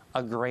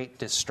a great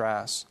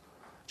distress.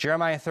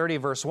 Jeremiah 30,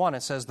 verse 1,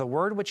 it says, the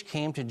word which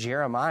came to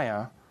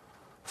Jeremiah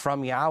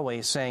from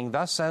Yahweh, saying,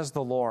 thus says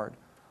the Lord,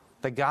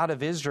 the God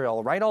of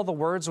Israel, write all the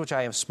words which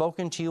I have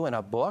spoken to you in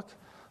a book,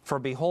 for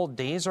behold,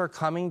 days are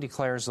coming,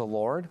 declares the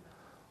Lord,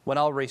 when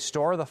I'll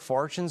restore the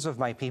fortunes of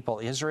my people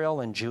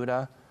Israel and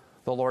Judah.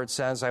 The Lord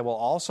says, I will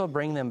also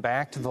bring them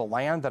back to the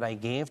land that I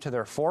gave to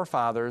their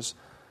forefathers,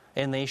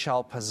 and they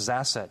shall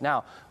possess it.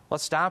 Now,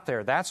 let's stop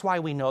there. That's why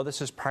we know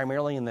this is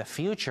primarily in the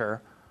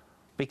future,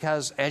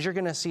 because as you're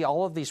going to see,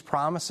 all of these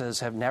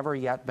promises have never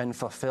yet been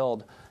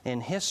fulfilled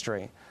in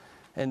history,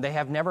 and they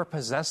have never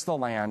possessed the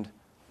land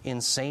in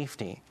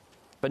safety.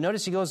 But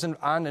notice he goes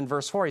on in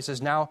verse 4, he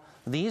says, now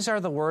these are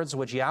the words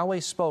which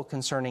Yahweh spoke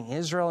concerning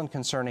Israel and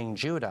concerning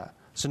Judah.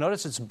 So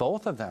notice it's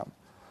both of them.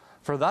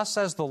 For thus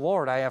says the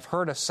Lord, I have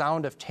heard a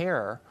sound of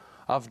terror,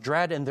 of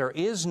dread, and there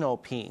is no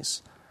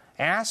peace.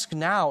 Ask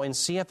now and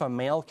see if a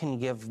male can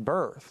give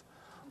birth.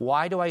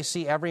 Why do I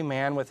see every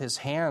man with his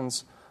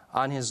hands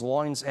on his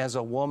loins as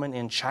a woman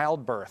in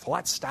childbirth?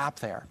 Let's stop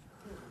there.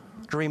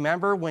 Do you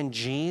remember when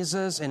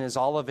Jesus, in his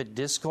Olivet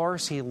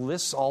Discourse, he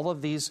lists all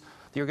of these,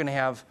 you're going to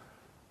have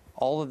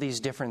all of these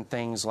different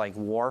things like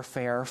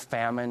warfare,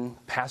 famine,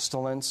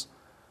 pestilence.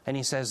 And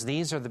he says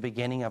these are the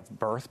beginning of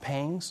birth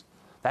pangs.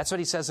 That's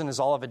what he says in his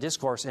Olivet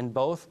Discourse in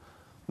both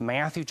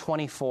Matthew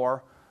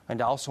 24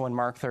 and also in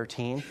Mark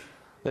 13.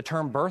 The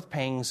term birth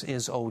pangs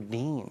is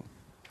odin.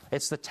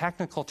 It's the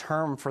technical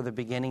term for the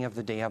beginning of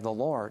the day of the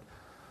Lord.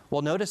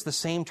 Well, notice the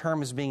same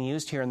term is being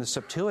used here in the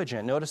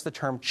Septuagint. Notice the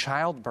term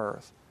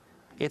childbirth.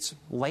 It's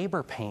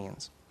labor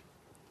pains.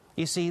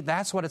 You see,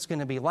 that's what it's going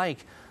to be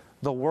like.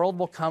 The world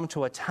will come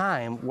to a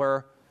time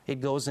where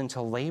it goes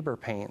into labor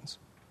pains.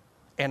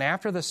 And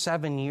after the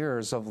 7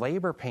 years of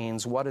labor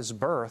pains, what is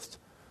birthed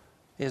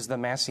is the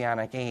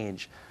Messianic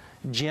age.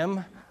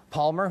 Jim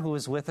Palmer, who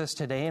is with us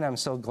today, and I'm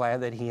so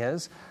glad that he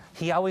is,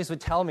 he always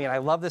would tell me, and I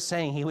love this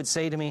saying, he would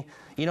say to me,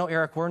 you know,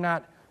 Eric, we're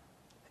not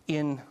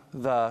in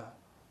the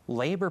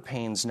labor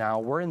pains now,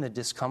 we're in the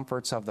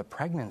discomforts of the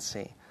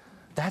pregnancy.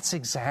 That's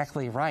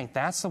exactly right.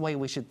 That's the way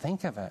we should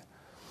think of it.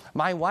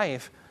 My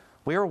wife,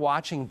 we were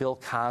watching Bill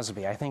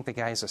Cosby. I think the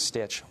guy's a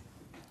stitch.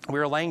 We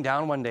were laying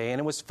down one day, and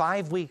it was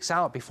 5 weeks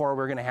out before we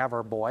were going to have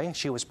our boy.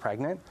 She was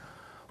pregnant.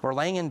 We're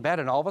laying in bed,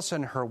 and all of a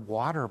sudden her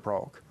water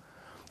broke.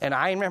 And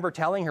I remember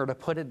telling her to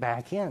put it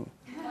back in,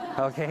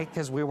 okay,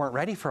 because we weren't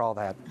ready for all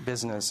that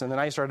business. And then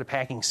I started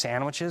packing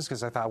sandwiches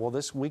because I thought, well,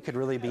 we could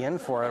really be in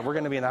for it. We're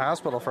going to be in the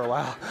hospital for a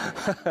while.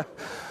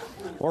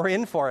 We're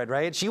in for it,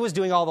 right? She was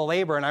doing all the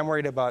labor, and I'm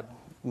worried about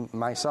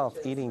myself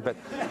eating, but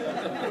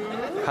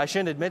I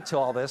shouldn't admit to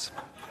all this.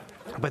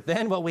 But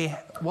then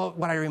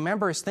what I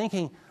remember is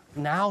thinking,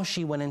 now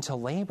she went into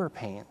labor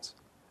pains,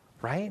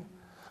 right?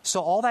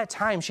 So all that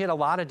time, she had a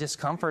lot of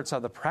discomforts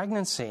of the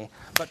pregnancy,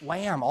 but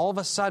wham, all of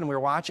a sudden we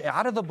were watching,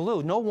 out of the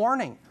blue, no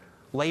warning,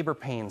 labor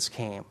pains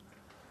came.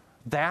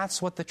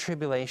 That's what the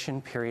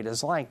tribulation period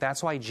is like.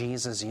 That's why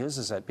Jesus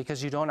uses it,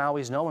 because you don't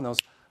always know when those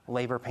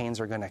labor pains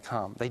are going to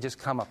come. They just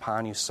come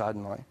upon you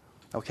suddenly.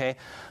 Okay?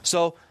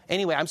 So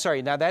anyway, I'm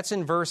sorry. Now that's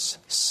in verse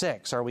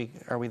 6. Are we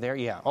there?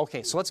 Yeah.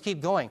 Okay, so let's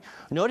keep going.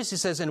 Notice he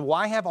says, and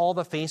why have all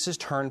the faces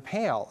turned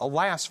pale?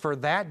 Alas, for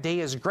that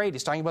day is great.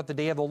 He's talking about the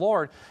day of the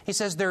Lord. He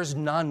says there's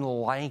none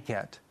like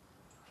it.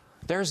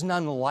 There's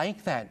none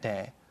like that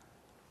day.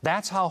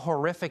 That's how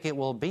horrific it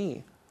will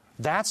be.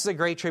 That's the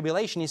great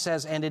tribulation. He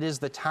says, and it is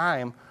the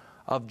time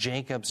of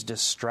Jacob's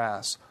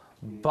distress.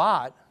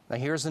 But, now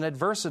here's an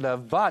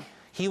adversative, but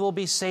he will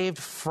be saved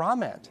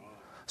from it.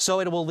 So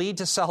it will lead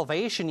to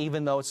salvation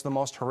even though it's the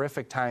most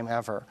horrific time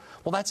ever.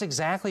 Well, that's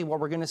exactly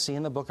what we're going to see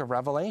in the book of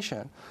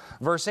Revelation.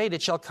 Verse 8,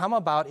 it shall come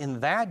about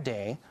in that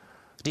day,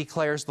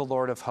 declares the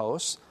Lord of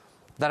hosts,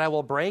 that I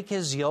will break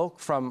his yoke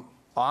from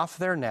off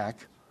their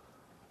neck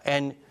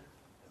and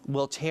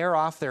will tear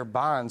off their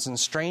bonds, and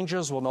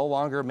strangers will no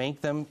longer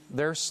make them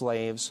their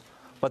slaves,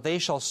 but they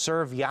shall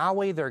serve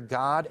Yahweh their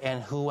God,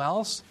 and who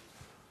else?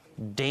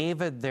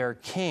 David their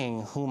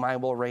king, whom I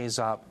will raise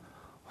up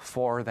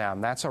for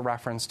them. That's a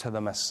reference to the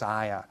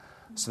Messiah.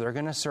 So they're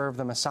going to serve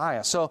the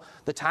Messiah. So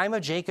the time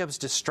of Jacob's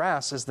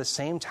distress is the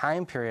same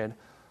time period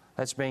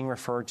that's being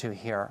referred to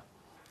here.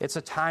 It's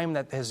a time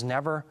that has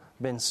never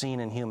been seen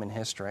in human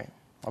history.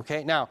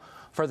 Okay, now,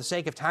 for the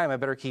sake of time, I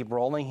better keep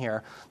rolling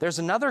here. There's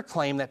another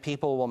claim that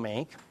people will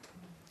make.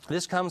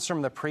 This comes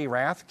from the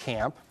pre-wrath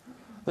camp.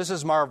 This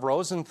is Marv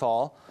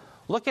Rosenthal.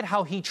 Look at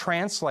how he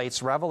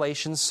translates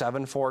Revelation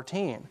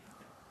 7:14.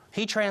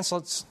 He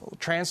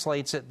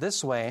translates it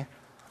this way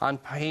on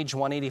page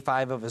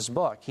 185 of his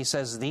book. He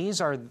says,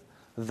 these are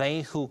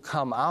they who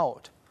come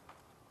out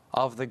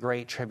of the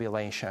great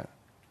tribulation.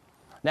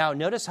 Now,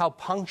 notice how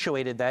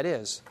punctuated that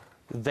is.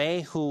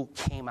 They who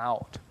came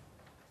out,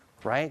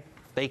 right?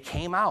 They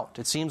came out.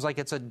 It seems like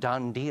it's a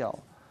done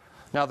deal.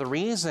 Now, the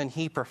reason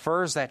he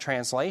prefers that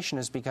translation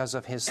is because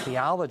of his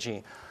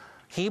theology.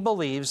 He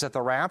believes that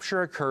the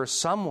rapture occurs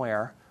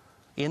somewhere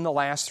in the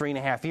last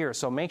 3.5 years.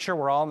 So make sure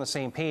we're all on the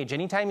same page.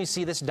 Anytime you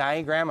see this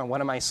diagram on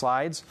one of my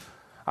slides,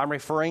 I'm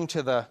referring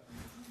to the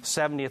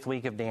 70th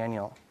week of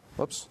Daniel.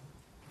 Whoops.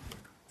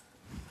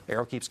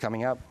 Arrow keeps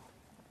coming up.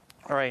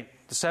 All right,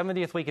 the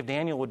 70th week of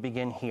Daniel would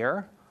begin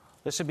here.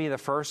 This would be the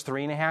first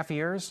 3.5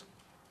 years.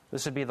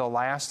 This would be the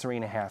last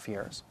 3.5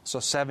 years.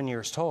 So 7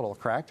 years total,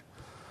 correct?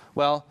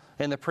 Well,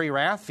 in the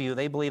pre-wrath view,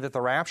 they believe that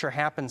the rapture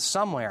happened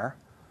somewhere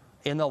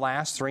in the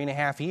last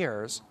 3.5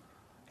 years.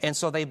 And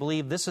so they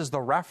believe this is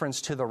the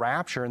reference to the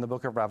rapture in the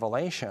book of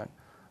Revelation.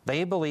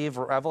 They believe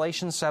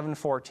Revelation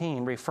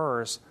 7:14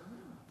 refers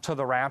to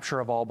the rapture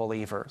of all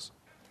believers.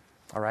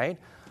 All right?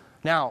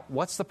 Now,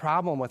 what's the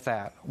problem with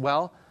that?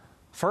 Well,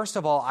 first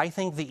of all, I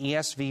think the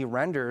ESV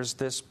renders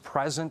this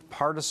present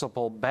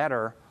participle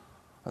better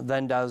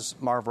than does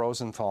Marv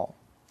Rosenthal.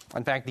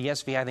 In fact, the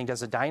ESV, I think,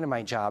 does a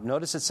dynamite job.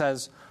 Notice it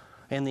says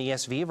in the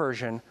ESV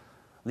version,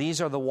 these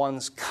are the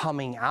ones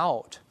coming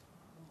out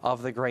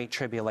of the great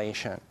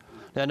tribulation.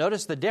 Now,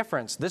 notice the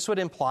difference. This would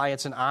imply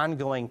it's an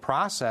ongoing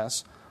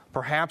process,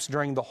 perhaps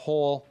during the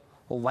whole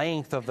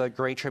length of the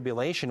Great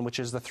Tribulation, which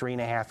is the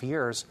 3.5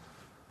 years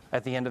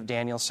at the end of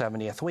Daniel's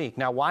 70th week.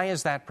 Now, why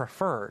is that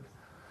preferred?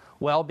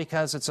 Well,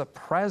 because it's a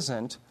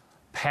present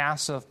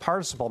passive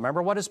participle.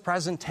 Remember, what does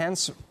present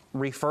tense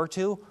refer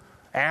to?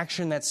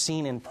 Action that's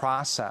seen in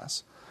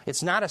process.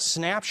 It's not a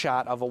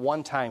snapshot of a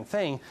one-time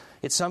thing.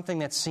 It's something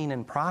that's seen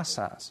in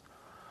process.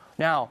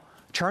 Now,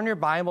 turn your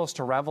Bibles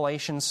to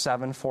Revelation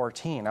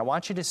 7:14. I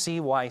want you to see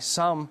why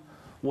some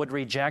would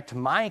reject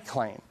my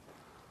claim.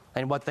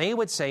 And what they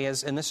would say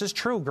is, and this is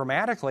true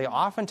grammatically,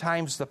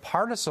 oftentimes the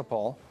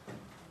participle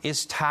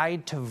is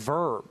tied to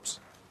verbs.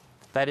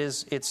 That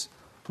is,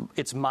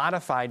 it's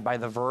modified by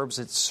the verbs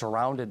it's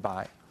surrounded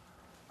by.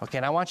 Okay,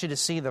 and I want you to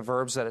see the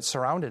verbs that it's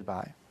surrounded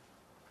by.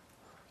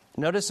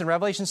 Notice in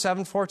Revelation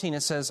 7:14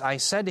 it says, I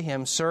said to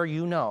him, Sir,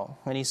 you know.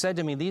 And he said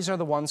to me, these are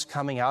the ones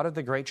coming out of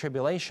the great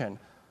tribulation.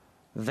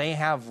 They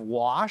have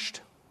washed,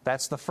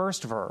 that's the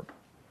first verb.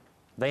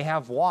 They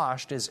have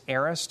washed is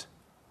aorist,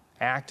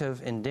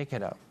 active,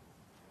 indicative.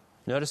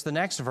 Notice the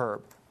next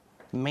verb,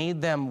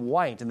 made them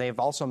white, and they've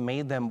also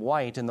made them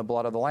white in the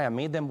blood of the Lamb.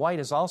 Made them white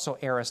is also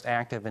aorist,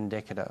 active,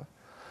 indicative.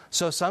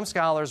 So some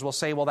scholars will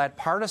say, well, that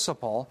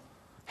participle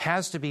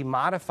has to be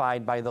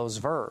modified by those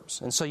verbs.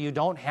 And so you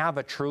don't have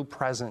a true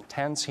present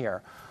tense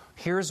here.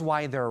 Here's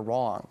why they're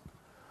wrong.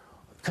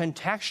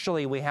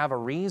 Contextually, we have a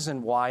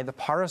reason why the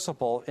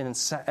participle, in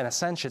a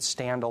sense, should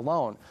stand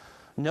alone.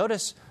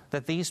 Notice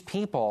that these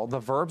people, the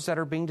verbs that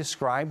are being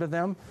described of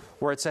them,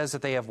 where it says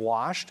that they have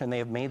washed and they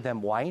have made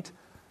them white,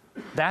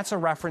 that's a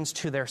reference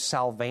to their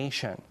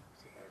salvation.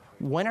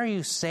 When are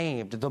you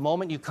saved? The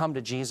moment you come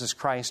to Jesus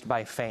Christ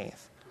by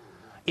faith.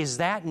 Is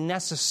that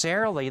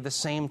necessarily the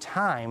same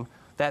time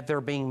that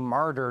they're being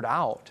martyred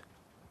out?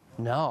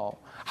 No.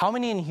 How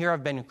many in here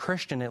have been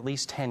Christian at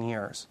least 10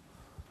 years?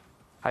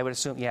 I would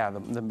assume, yeah,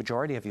 the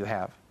majority of you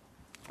have.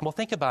 Well,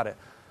 think about it.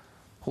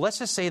 Let's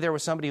just say there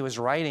was somebody who was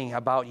writing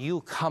about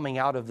you coming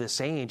out of this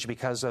age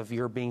because of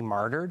your being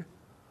martyred.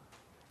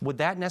 Would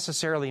that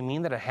necessarily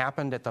mean that it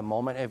happened at the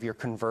moment of your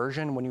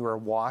conversion when you were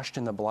washed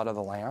in the blood of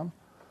the Lamb?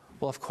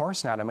 Well, of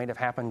course not. It might have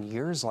happened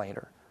years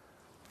later.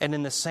 And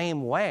in the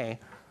same way,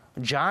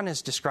 John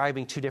is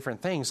describing two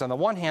different things. On the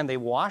one hand, they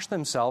washed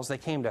themselves, they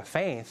came to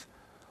faith,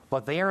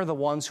 but they are the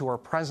ones who are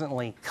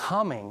presently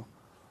coming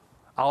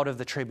out of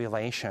the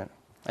tribulation.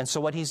 And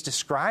so what he's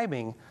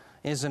describing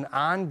is an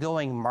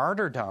ongoing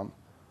martyrdom.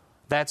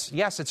 That's,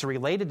 yes, it's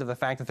related to the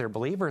fact that they're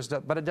believers,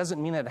 but it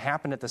doesn't mean that it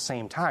happened at the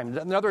same time.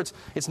 In other words,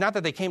 it's not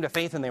that they came to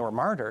faith and they were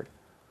martyred.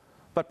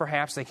 but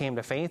perhaps they came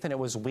to faith and it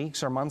was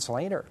weeks or months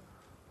later.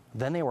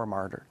 Then they were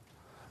martyred.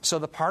 So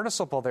the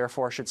participle,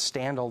 therefore, should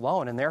stand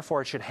alone, and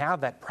therefore it should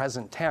have that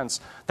present tense.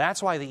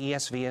 That's why the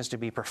ESV is to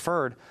be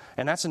preferred,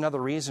 and that's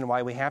another reason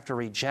why we have to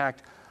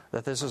reject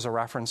that this is a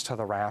reference to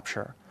the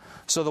rapture.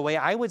 So the way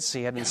I would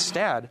see it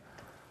instead,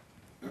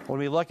 when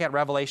we look at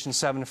Revelation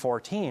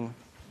 7:14,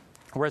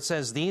 where it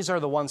says these are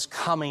the ones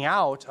coming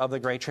out of the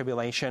Great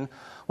Tribulation,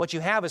 what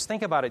you have is,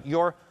 think about it,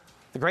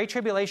 the Great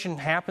Tribulation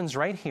happens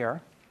right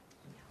here,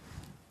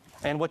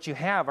 and what you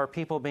have are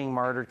people being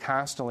martyred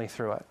constantly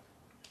through it.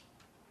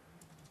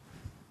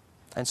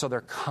 And so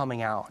they're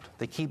coming out.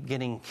 They keep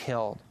getting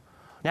killed.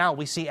 Now,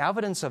 we see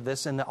evidence of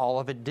this in the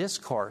Olivet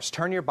Discourse.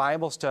 Turn your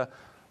Bibles to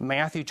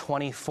Matthew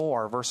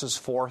 24, verses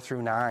 4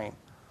 through 9.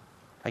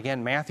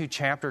 Again, Matthew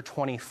chapter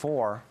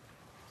 24,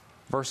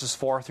 verses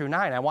 4 through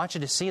 9. I want you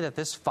to see that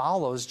this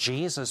follows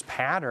Jesus'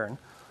 pattern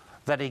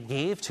that he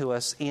gave to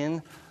us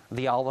in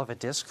the Olivet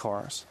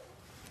Discourse.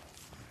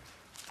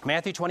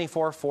 Matthew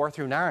 24, 4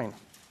 through 9.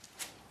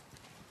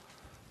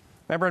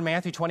 Remember in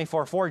Matthew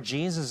 24:4,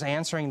 Jesus is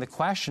answering the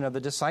question of the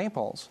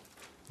disciples.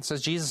 It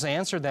says, Jesus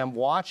answered them,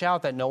 "Watch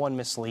out that no one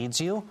misleads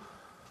you,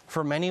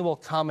 for many will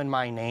come in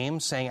my name,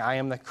 saying, I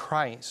am the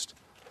Christ."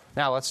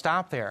 Now, let's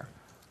stop there.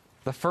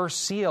 The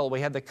first seal,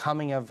 we had the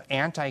coming of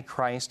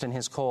Antichrist and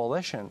his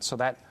coalition. So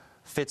that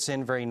fits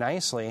in very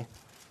nicely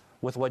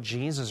with what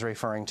Jesus is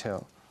referring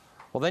to.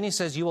 Well, then he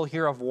says, you will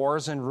hear of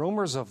wars and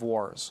rumors of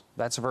wars.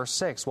 That's verse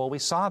 6. Well, we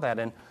saw that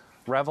in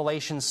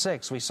Revelation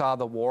 6. We saw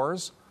the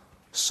wars,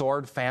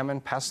 sword, famine,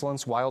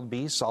 pestilence, wild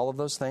beasts, all of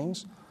those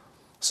things.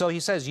 So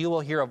he says, you will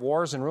hear of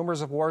wars and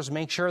rumors of wars.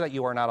 Make sure that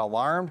you are not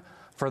alarmed,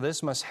 for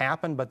this must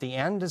happen, but the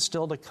end is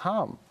still to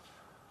come.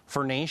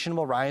 For nation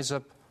will rise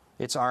up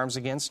its arms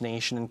against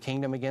nation, and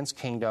kingdom against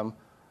kingdom,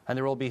 and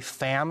there will be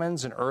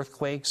famines and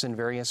earthquakes in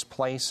various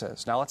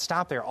places. Now let's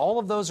stop there. All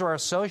of those are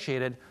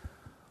associated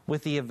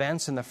with the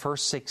events in the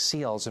first 6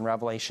 seals in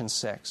Revelation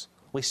 6.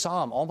 We saw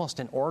them almost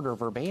in order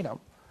verbatim.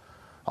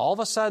 All of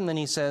a sudden, then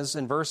he says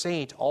in verse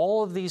 8,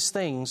 all of these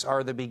things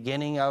are the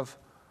beginning of,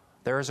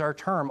 there's our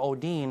term,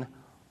 Odin,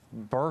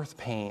 birth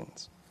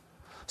pains.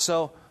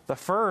 So the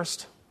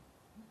first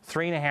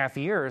 3.5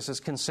 years is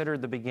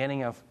considered the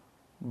beginning of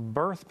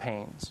birth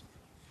pains,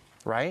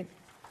 right?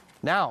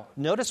 Now,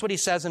 notice what he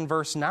says in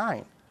verse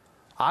 9.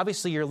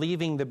 Obviously, you're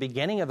leaving the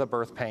beginning of the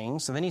birth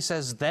pains, and then he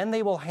says, then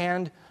they will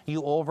hand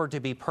you over to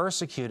be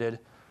persecuted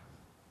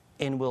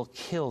and will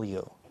kill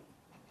you.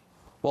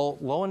 Well,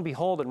 lo and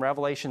behold, in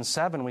Revelation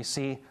 7, we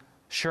see,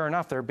 sure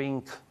enough, they're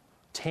being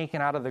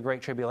taken out of the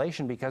Great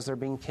Tribulation because they're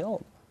being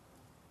killed.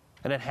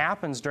 And it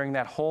happens during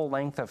that whole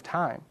length of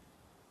time.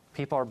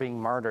 People are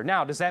being martyred.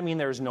 Now, does that mean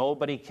there's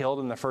nobody killed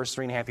in the first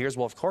 3.5 years?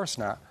 Well, of course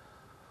not.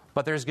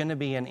 But there's going to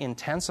be an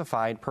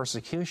intensified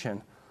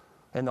persecution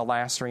in the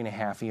last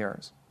 3.5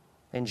 years.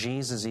 And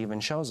Jesus even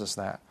shows us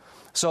that.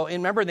 So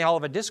remember in the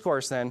Olivet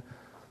Discourse then,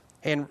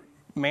 in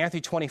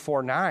Matthew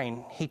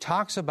 24:9, he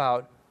talks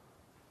about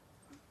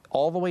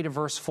all the way to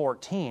verse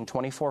 14,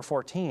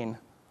 24:14,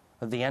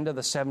 at the end of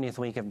the 70th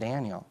week of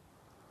Daniel.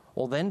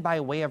 Well, then by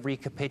way of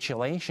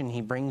recapitulation,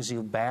 he brings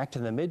you back to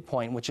the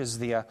midpoint, which is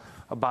the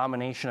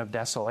abomination of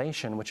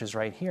desolation, which is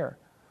right here.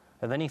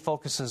 And then he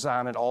focuses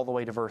on it all the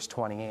way to verse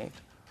 28.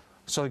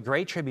 So the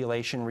Great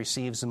Tribulation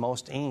receives the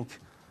most ink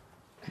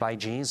by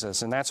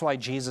Jesus. And that's why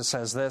Jesus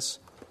says this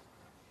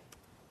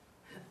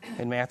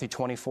in Matthew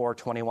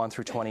 24:21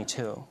 through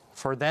 22.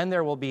 For then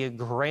there will be a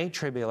great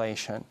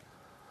tribulation,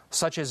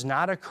 such as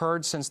not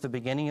occurred since the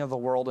beginning of the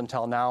world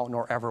until now,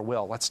 nor ever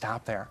will. Let's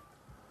stop there.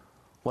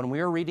 When we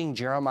were reading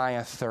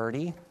Jeremiah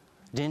 30,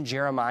 didn't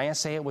Jeremiah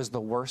say it was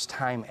the worst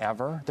time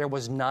ever? There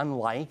was none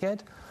like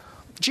it.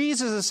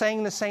 Jesus is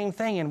saying the same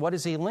thing, and what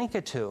does he link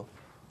it to?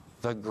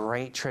 The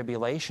Great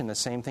Tribulation, the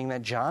same thing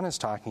that John is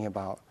talking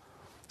about.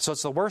 So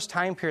it's the worst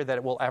time period that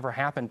it will ever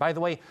happen. By the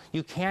way,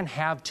 you can't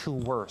have two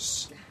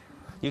worsts.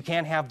 You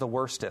can't have the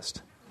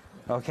worstest.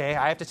 Okay?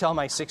 I have to tell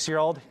my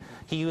 6-year-old,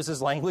 he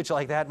uses language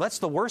like that. That's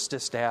the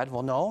worstest, Dad.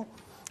 Well, no,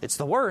 it's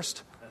the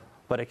worst,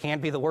 but it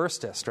can't be the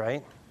worstest,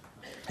 right?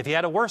 If you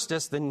had a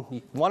worstest,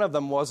 then one of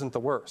them wasn't the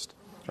worst,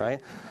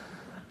 right?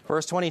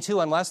 Verse 22,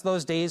 unless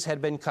those days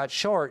had been cut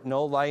short,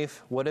 no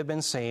life would have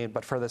been saved,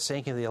 but for the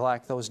sake of the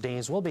elect, those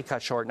days will be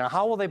cut short. Now,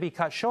 how will they be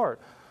cut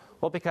short?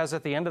 Well, because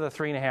at the end of the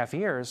 3.5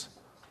 years,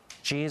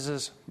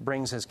 Jesus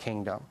brings his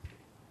kingdom,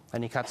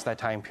 and he cuts that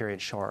time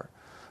period short.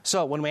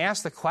 So when we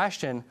ask the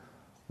question,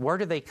 where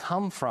do they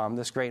come from,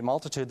 this great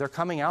multitude? They're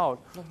coming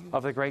out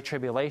of the Great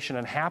Tribulation,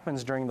 and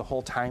happens during the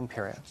whole time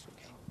period.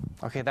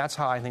 Okay, that's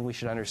how I think we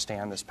should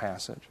understand this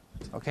passage.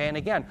 Okay, and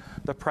again,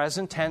 the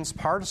present tense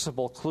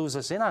participle clues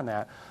us in on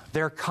that.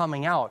 They're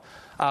coming out.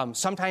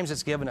 Sometimes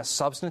it's given a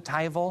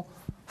substantival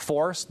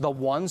force, the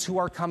ones who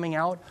are coming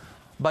out,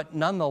 but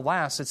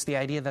nonetheless, it's the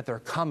idea that they're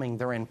coming,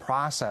 they're in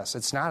process.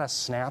 It's not a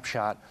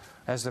snapshot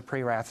as the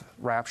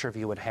pre-rapture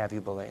view would have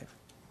you believe.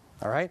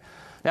 All right?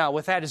 Now,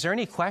 with that, is there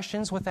any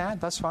questions with that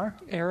thus far?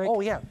 Eric?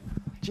 Oh, yeah.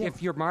 Jim.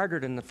 If you're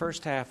martyred in the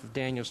first half of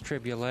Daniel's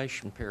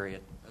tribulation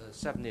period,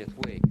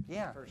 70th week.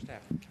 Yeah. First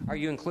half. Are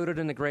you included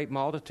in the great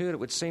multitude? It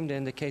would seem to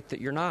indicate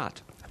that you're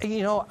not.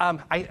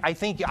 I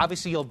think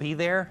obviously you'll be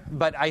there,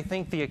 but I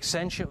think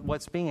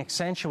what's being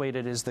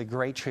accentuated is the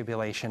Great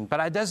Tribulation. But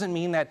it doesn't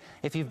mean that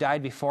if you've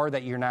died before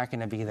that you're not going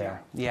to be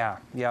there. Yeah,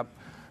 yep.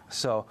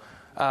 So,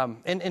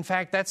 in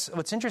fact, that's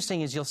what's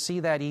interesting is you'll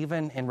see that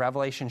even in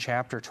Revelation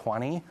chapter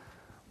 20,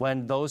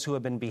 when those who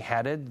have been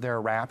beheaded,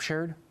 they're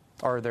raptured,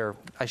 or they're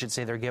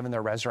given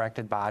their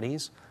resurrected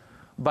bodies.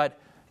 But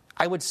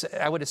I would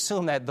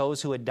assume that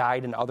those who had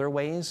died in other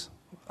ways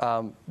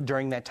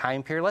during that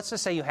time period, let's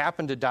just say you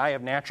happen to die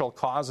of natural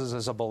causes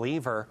as a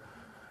believer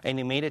and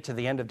you made it to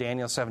the end of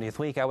Daniel's 70th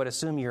week, I would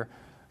assume you're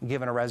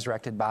given a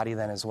resurrected body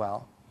then as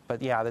well.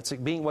 But yeah,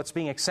 what's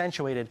being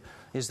accentuated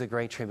is the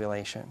Great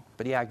Tribulation.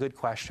 But yeah, good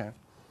question.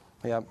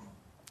 Yep.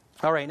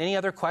 All right, any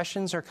other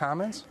questions or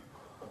comments?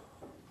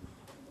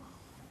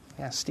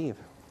 Yeah, Steve.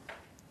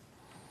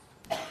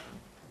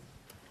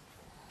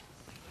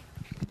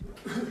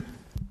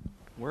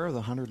 Where are the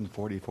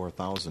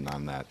 144,000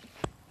 on that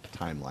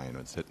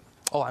timeline? Is it?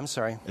 Oh, I'm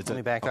sorry. Let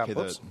me back up.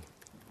 Oops.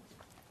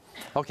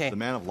 Okay. The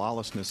man of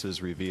lawlessness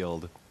is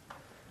revealed,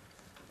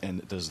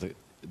 and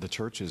the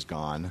church is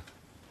gone,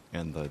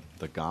 and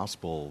the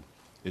gospel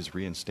is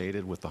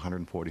reinstated with the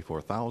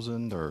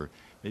 144,000, or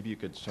maybe you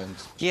could shed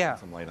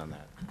some light on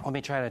that. Let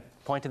me try to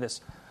point to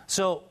this.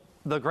 So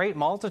the great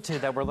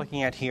multitude that we're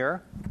looking at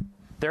here,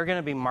 they're going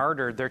to be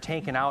martyred. They're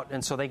taken out,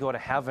 and so they go to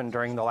heaven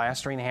during the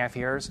last 3.5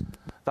 years.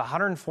 The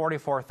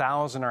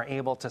 144,000 are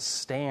able to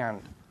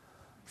stand.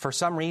 For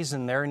some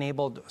reason, they're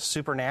enabled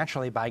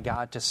supernaturally by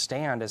God to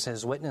stand as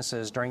His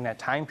witnesses during that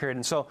time period.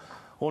 And so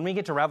when we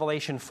get to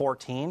Revelation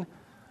 14,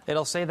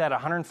 it'll say that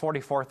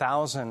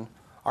 144,000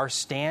 are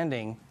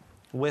standing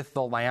with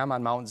the Lamb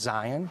on Mount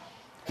Zion.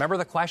 Remember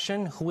the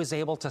question, who is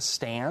able to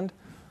stand?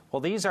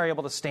 Well, these are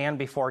able to stand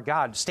before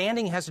God.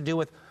 Standing has to do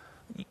with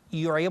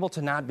you are able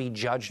to not be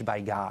judged by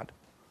God,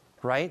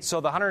 right?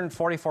 So the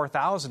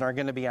 144,000 are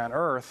going to be on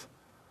earth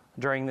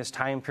during this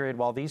time period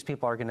while these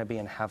people are going to be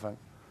in heaven.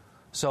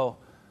 So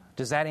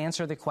does that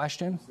answer the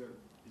question? Is the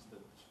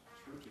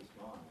church is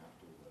gone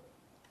after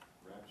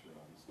the rapture,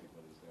 obviously,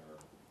 but is there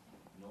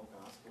no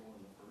gospel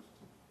in the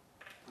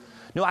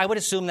first? No, I would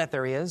assume that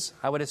there is.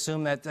 I would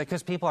assume that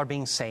because people are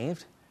being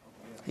saved.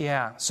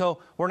 Yeah, so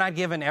we're not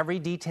given every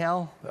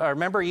detail.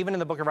 Remember, even in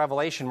the book of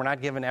Revelation, we're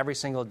not given every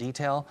single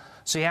detail.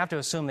 So you have to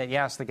assume that,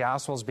 yes, the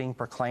gospel is being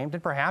proclaimed,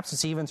 and perhaps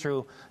it's even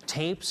through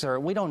tapes, or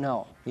we don't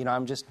know.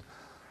 I'm just...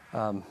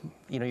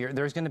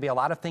 there's going to be a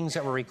lot of things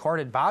that were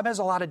recorded. Bob has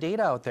a lot of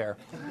data out there,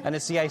 and the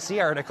CIC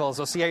articles.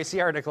 Those CIC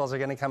articles are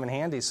going to come in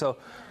handy. So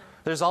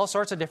there's all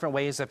sorts of different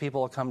ways that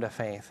people will come to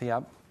faith.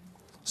 Yep.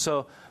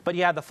 So, but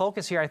yeah, the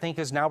focus here, I think,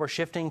 is now we're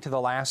shifting to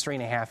the last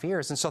 3.5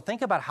 years. And so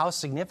think about how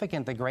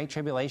significant the Great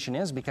Tribulation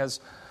is, because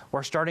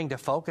we're starting to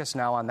focus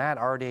now on that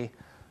already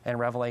in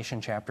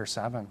Revelation chapter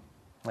 7.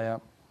 Yeah.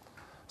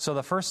 So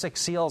the first 6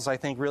 seals, I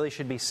think, really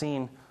should be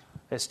seen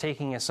as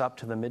taking us up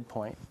to the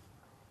midpoint.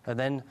 And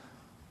then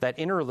that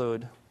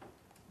interlude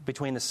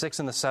between the 6th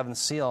and the 7th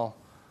seal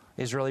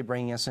is really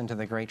bringing us into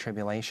the Great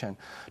Tribulation.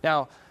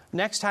 Now,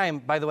 next time,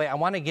 by the way, I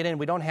want to get in.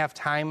 We don't have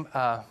time.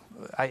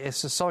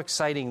 It's just so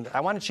exciting.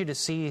 I wanted you to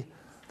see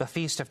the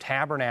Feast of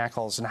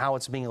Tabernacles and how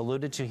it's being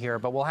alluded to here,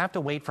 but we'll have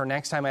to wait for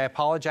next time. I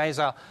apologize.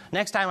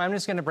 Next time, I'm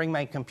just going to bring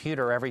my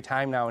computer every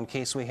time now in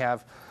case we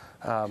have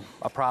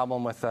a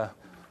problem with the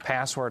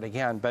password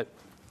again. But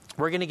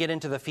we're going to get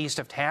into the Feast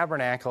of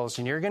Tabernacles,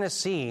 and you're going to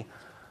see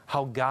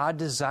how God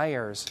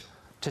desires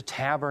to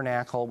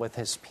tabernacle with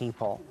His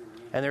people.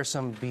 And there's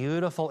some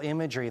beautiful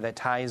imagery that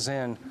ties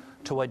in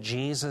to what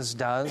Jesus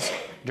does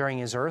during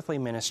His earthly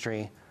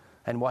ministry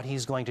and what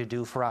He's going to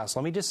do for us.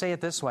 Let me just say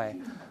it this way.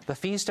 The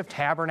Feast of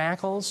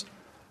Tabernacles,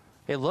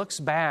 it looks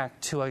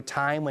back to a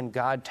time when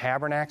God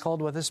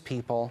tabernacled with His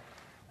people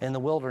in the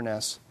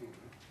wilderness,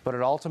 but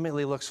it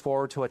ultimately looks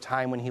forward to a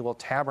time when He will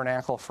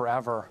tabernacle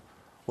forever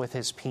with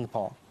His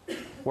people,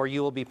 where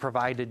you will be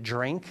provided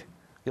drink,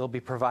 you'll be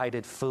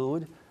provided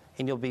food,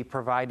 and you'll be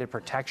provided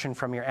protection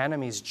from your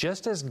enemies,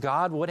 just as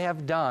God would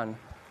have done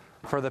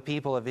for the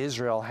people of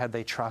Israel had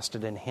they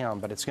trusted in Him.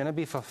 But it's going to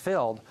be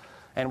fulfilled,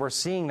 and we're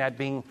seeing that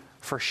being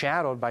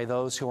foreshadowed by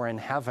those who are in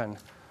heaven.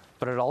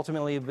 But it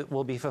ultimately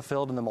will be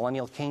fulfilled in the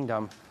millennial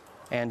kingdom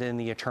and in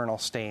the eternal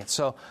state.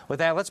 So with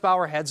that, let's bow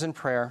our heads in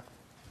prayer.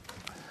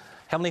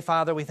 Heavenly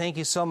Father, we thank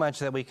You so much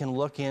that we can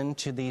look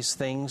into these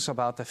things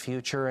about the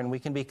future, and we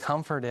can be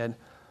comforted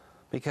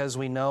because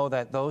we know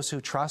that those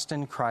who trust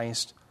in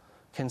Christ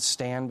can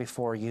stand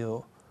before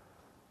You.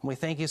 And we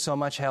thank You so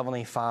much,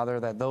 Heavenly Father,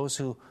 that those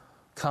who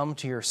come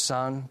to Your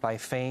Son by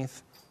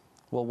faith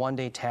will one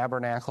day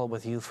tabernacle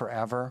with You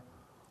forever.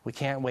 We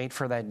can't wait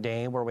for that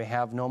day where we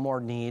have no more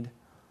need,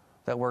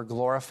 that we're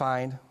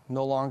glorified.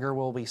 No longer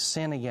will we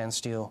sin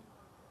against You,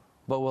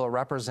 but will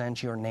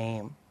represent Your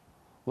name.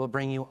 We'll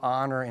bring You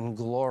honor and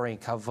glory,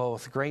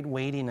 kavoth, great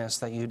weightiness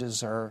that You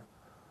deserve.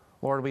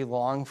 Lord, we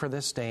long for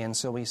this day, and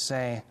so we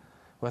say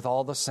with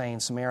all the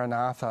saints,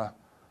 Maranatha,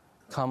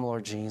 come,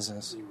 Lord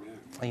Jesus.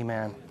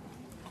 Amen. Amen.